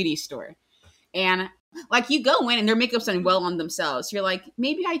the beauty store. And like you go in and their makeup's done well on themselves. You're like,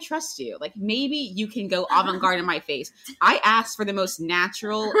 maybe I trust you. Like maybe you can go avant-garde in my face. I asked for the most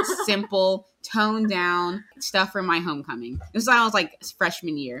natural, simple, toned down stuff for my homecoming. This was when I was like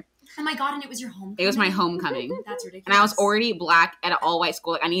freshman year. Oh my god! And it was your homecoming. It was my homecoming. That's ridiculous. And I was already black at an all-white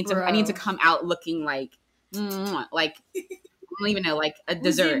school. Like I need to come out looking like I don't even know, like a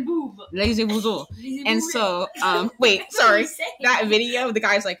dessert. Lazy boozle. And so, wait, sorry. That video, the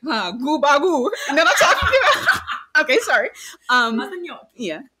guy's like, goo ba goo. And then I'm talking about. Okay, sorry.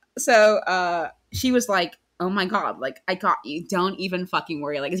 Yeah. So, she was like, "Oh my god, like I got you. Don't even fucking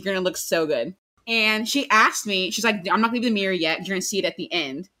worry. Like it's gonna look so good." And she asked me, she's like, "I'm not gonna leave the mirror yet. You're gonna see it at the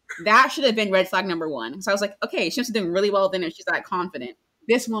end." That should have been red flag number 1. So I was like, okay, she must have done really well then if she's that confident.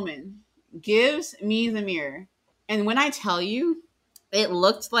 This woman gives me the mirror. And when I tell you, it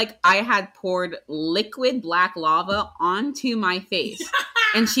looked like I had poured liquid black lava onto my face.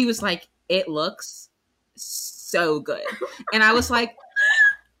 And she was like, "It looks so good." And I was like,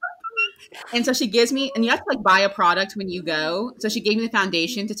 and so she gives me, and you have to like buy a product when you go. So she gave me the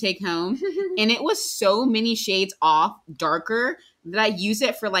foundation to take home. And it was so many shades off, darker, that I use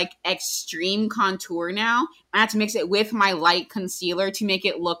it for like extreme contour now. I have to mix it with my light concealer to make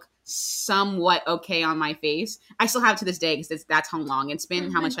it look somewhat okay on my face. I still have it to this day because that's how long it's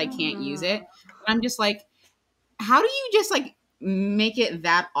been, how much I can't use it. And I'm just like, how do you just like make it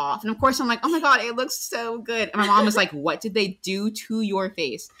that off? And of course I'm like, oh my god, it looks so good. And my mom was like, what did they do to your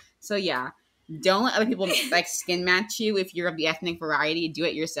face? So yeah, don't let other people like skin match you. If you're of the ethnic variety, do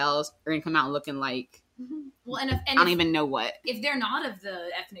it yourselves, or gonna come out looking like I don't even know what. If they're not of the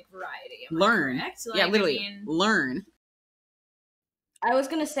ethnic variety, learn. Correct? Yeah, literally learn. I was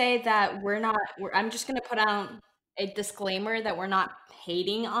gonna say that I'm just gonna put out a disclaimer that we're not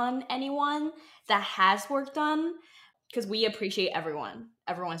hating on anyone that has work done, because we appreciate everyone.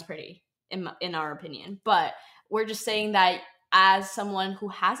 Everyone's pretty, in our opinion. But we're just saying that as someone who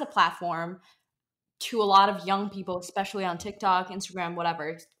has a platform to a lot of young people, especially on TikTok, Instagram,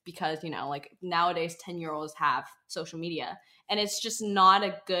 whatever, because, like nowadays 10-year-olds have social media, and it's just not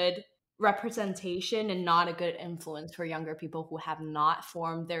a good representation and not a good influence for younger people who have not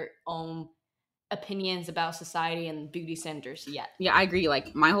formed their own opinions about society and beauty standards yet. Yeah, I agree.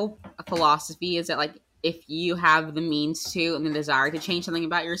 Like my whole philosophy is that like if you have the means to and the desire to change something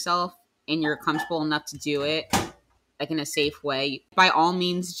about yourself and you're comfortable enough to do it, like in a safe way, by all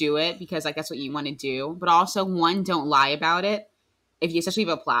means do it, because like that's what you want to do. But also, one, don't lie about it if you especially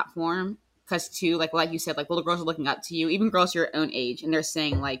have a platform, because two, like you said, like little girls are looking up to you, even girls your own age, and they're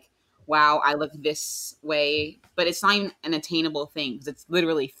saying like, wow, I look this way, but it's not even an attainable thing because it's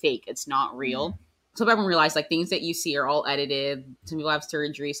literally fake. It's not real. So everyone realize like things that you see are all edited. Some people have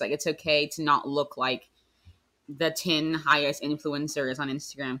surgery, so like it's okay to not look like the 10 highest influencers on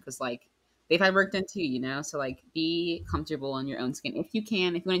Instagram, because like they've had work done too, you know? So like be comfortable in your own skin. If you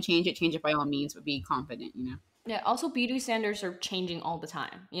can, if you want to change it by all means, but be confident, you know? Yeah, also beauty standards are changing all the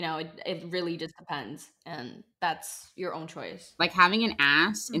time. You know, it really just depends, and that's your own choice. Like having an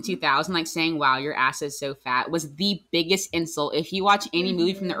ass in 2000, like saying, wow, your ass is so fat, was the biggest insult. If you watch any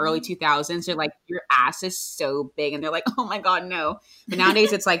movie from the early 2000s, they're like, your ass is so big, and they're like, oh my God, no. But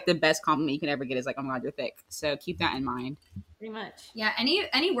nowadays it's like the best compliment you can ever get is like, oh my God, you're thick. So keep that in mind. Pretty much. Yeah,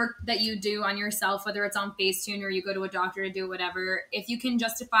 any work that you do on yourself, whether it's on Facetune or you go to a doctor to do whatever, if you can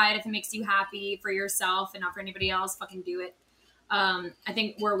justify it, if it makes you happy for yourself and not for anybody else, fucking do it. I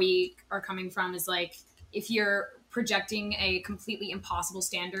think where we are coming from is like, if you're projecting a completely impossible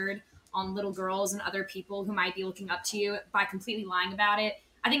standard on little girls and other people who might be looking up to you by completely lying about it,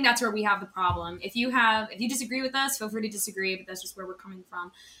 I think that's where we have the problem. If you disagree with us, feel free to disagree, but that's just where we're coming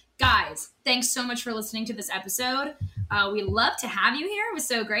from. Guys, thanks so much for listening to this episode. We love to have you here. It was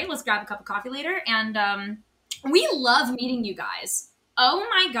so great. Let's grab a cup of coffee later. And we love meeting you guys. Oh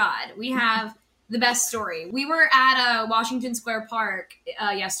my God. We have the best story. We were at Washington Square Park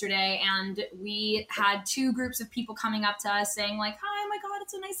yesterday, and we had two groups of people coming up to us saying like, hi, oh my God,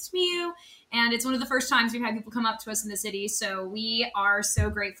 it's so nice to meet you. And it's one of the first times we've had people come up to us in the city. So we are so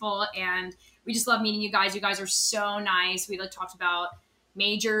grateful, and we just love meeting you guys. You guys are so nice. We like talked about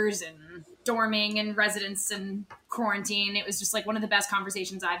majors and dorming and residence and quarantine. It was just like one of the best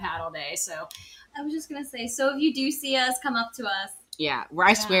conversations I've had all day. So I was just gonna say, so if you do see us, come up to us. Yeah, where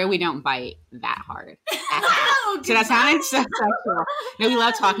I swear we don't bite that hard. So that sounded so sexual. No, we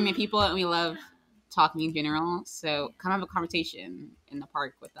love talking to people, and we love talking in general. So come have a conversation in the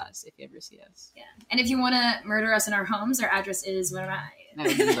park with us if you ever see us. Yeah, and if you want to murder us in our homes, our address is where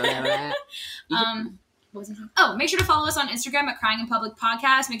what was I saying? Oh, make sure to follow us on Instagram at Crying in Public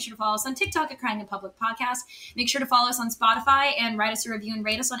Podcast. Make sure to follow us on TikTok at Crying in Public Podcast. Make sure to follow us on Spotify and write us a review and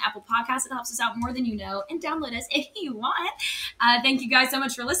rate us on Apple Podcasts. It helps us out more than you know. And download us if you want. Thank you guys so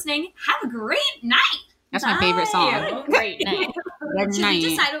much for listening. Have a great night. That's my favorite song. Have a great night. Should we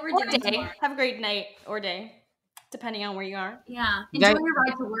decide what we're doing tomorrow? Have a great night or day, depending on where you are. Yeah. Enjoy your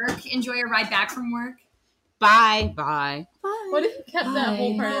ride to work. Enjoy your ride back from work. Bye. Bye. What if you kept that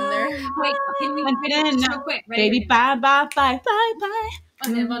whole part in there? Wait, can we put it in real quick? Ready? Baby, bye, bye, bye, bye, bye.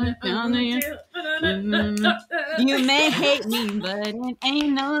 You may hate me, but it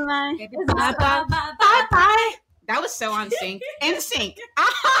ain't no lie. Bye, bye, bye, bye, bye. That was so on sync. In sync.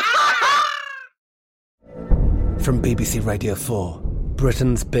 From BBC Radio 4,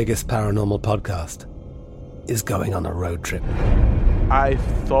 Britain's biggest paranormal podcast is going on a road trip. I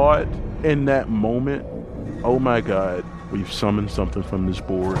thought in that moment, oh my God, we've summoned something from this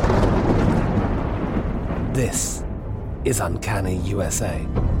board. This is Uncanny USA.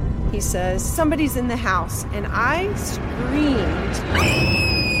 He says, somebody's in the house, and I screamed.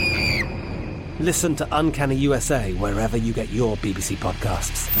 Listen to Uncanny USA wherever you get your BBC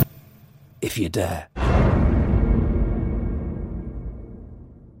podcasts, if you dare.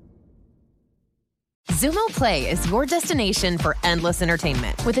 Zumo Play is your destination for endless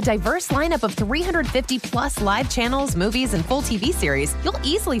entertainment. With a diverse lineup of 350 plus live channels, movies, and full TV series, you'll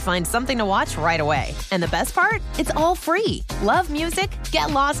easily find something to watch right away. And the best part? It's all free. Love music? Get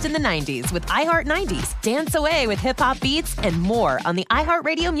lost in the 90s with iHeart 90s, dance away with hip-hop beats, and more on the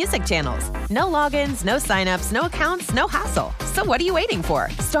iHeartRadio music channels. No logins, no signups, no accounts, no hassle. So what are you waiting for?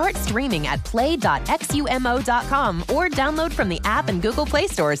 Start streaming at play.xumo.com or download from the app and Google Play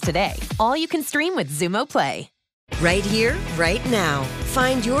stores today. All you can stream with Zumo Play. Right here, right now.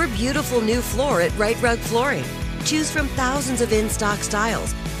 Find your beautiful new floor at Right Rug Flooring. Choose from thousands of in-stock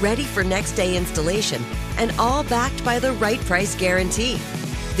styles, ready for next day installation, and all backed by the right price guarantee.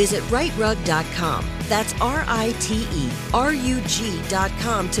 Visit rightrug.com. That's RITERUG.com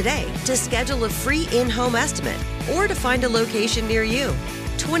today to schedule a free in-home estimate or to find a location near you.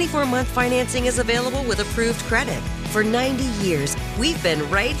 24-month financing is available with approved credit. For 90 years, we've been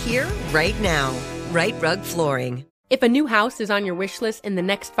right here, right now. Right Rug Flooring. If a new house is on your wish list in the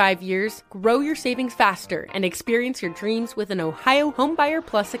next 5 years, grow your savings faster and experience your dreams with an Ohio Homebuyer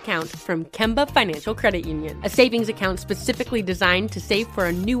Plus account from Kemba Financial Credit Union. A savings account specifically designed to save for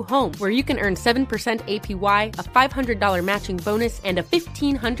a new home, where you can earn 7% APY, a $500 matching bonus, and a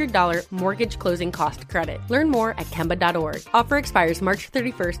 $1,500 mortgage closing cost credit. Learn more at Kemba.org. Offer expires March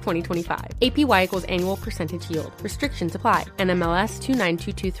 31st, 2025. APY equals annual percentage yield. Restrictions apply. NMLS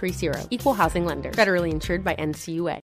 292230. Equal housing lender. Federally insured by NCUA.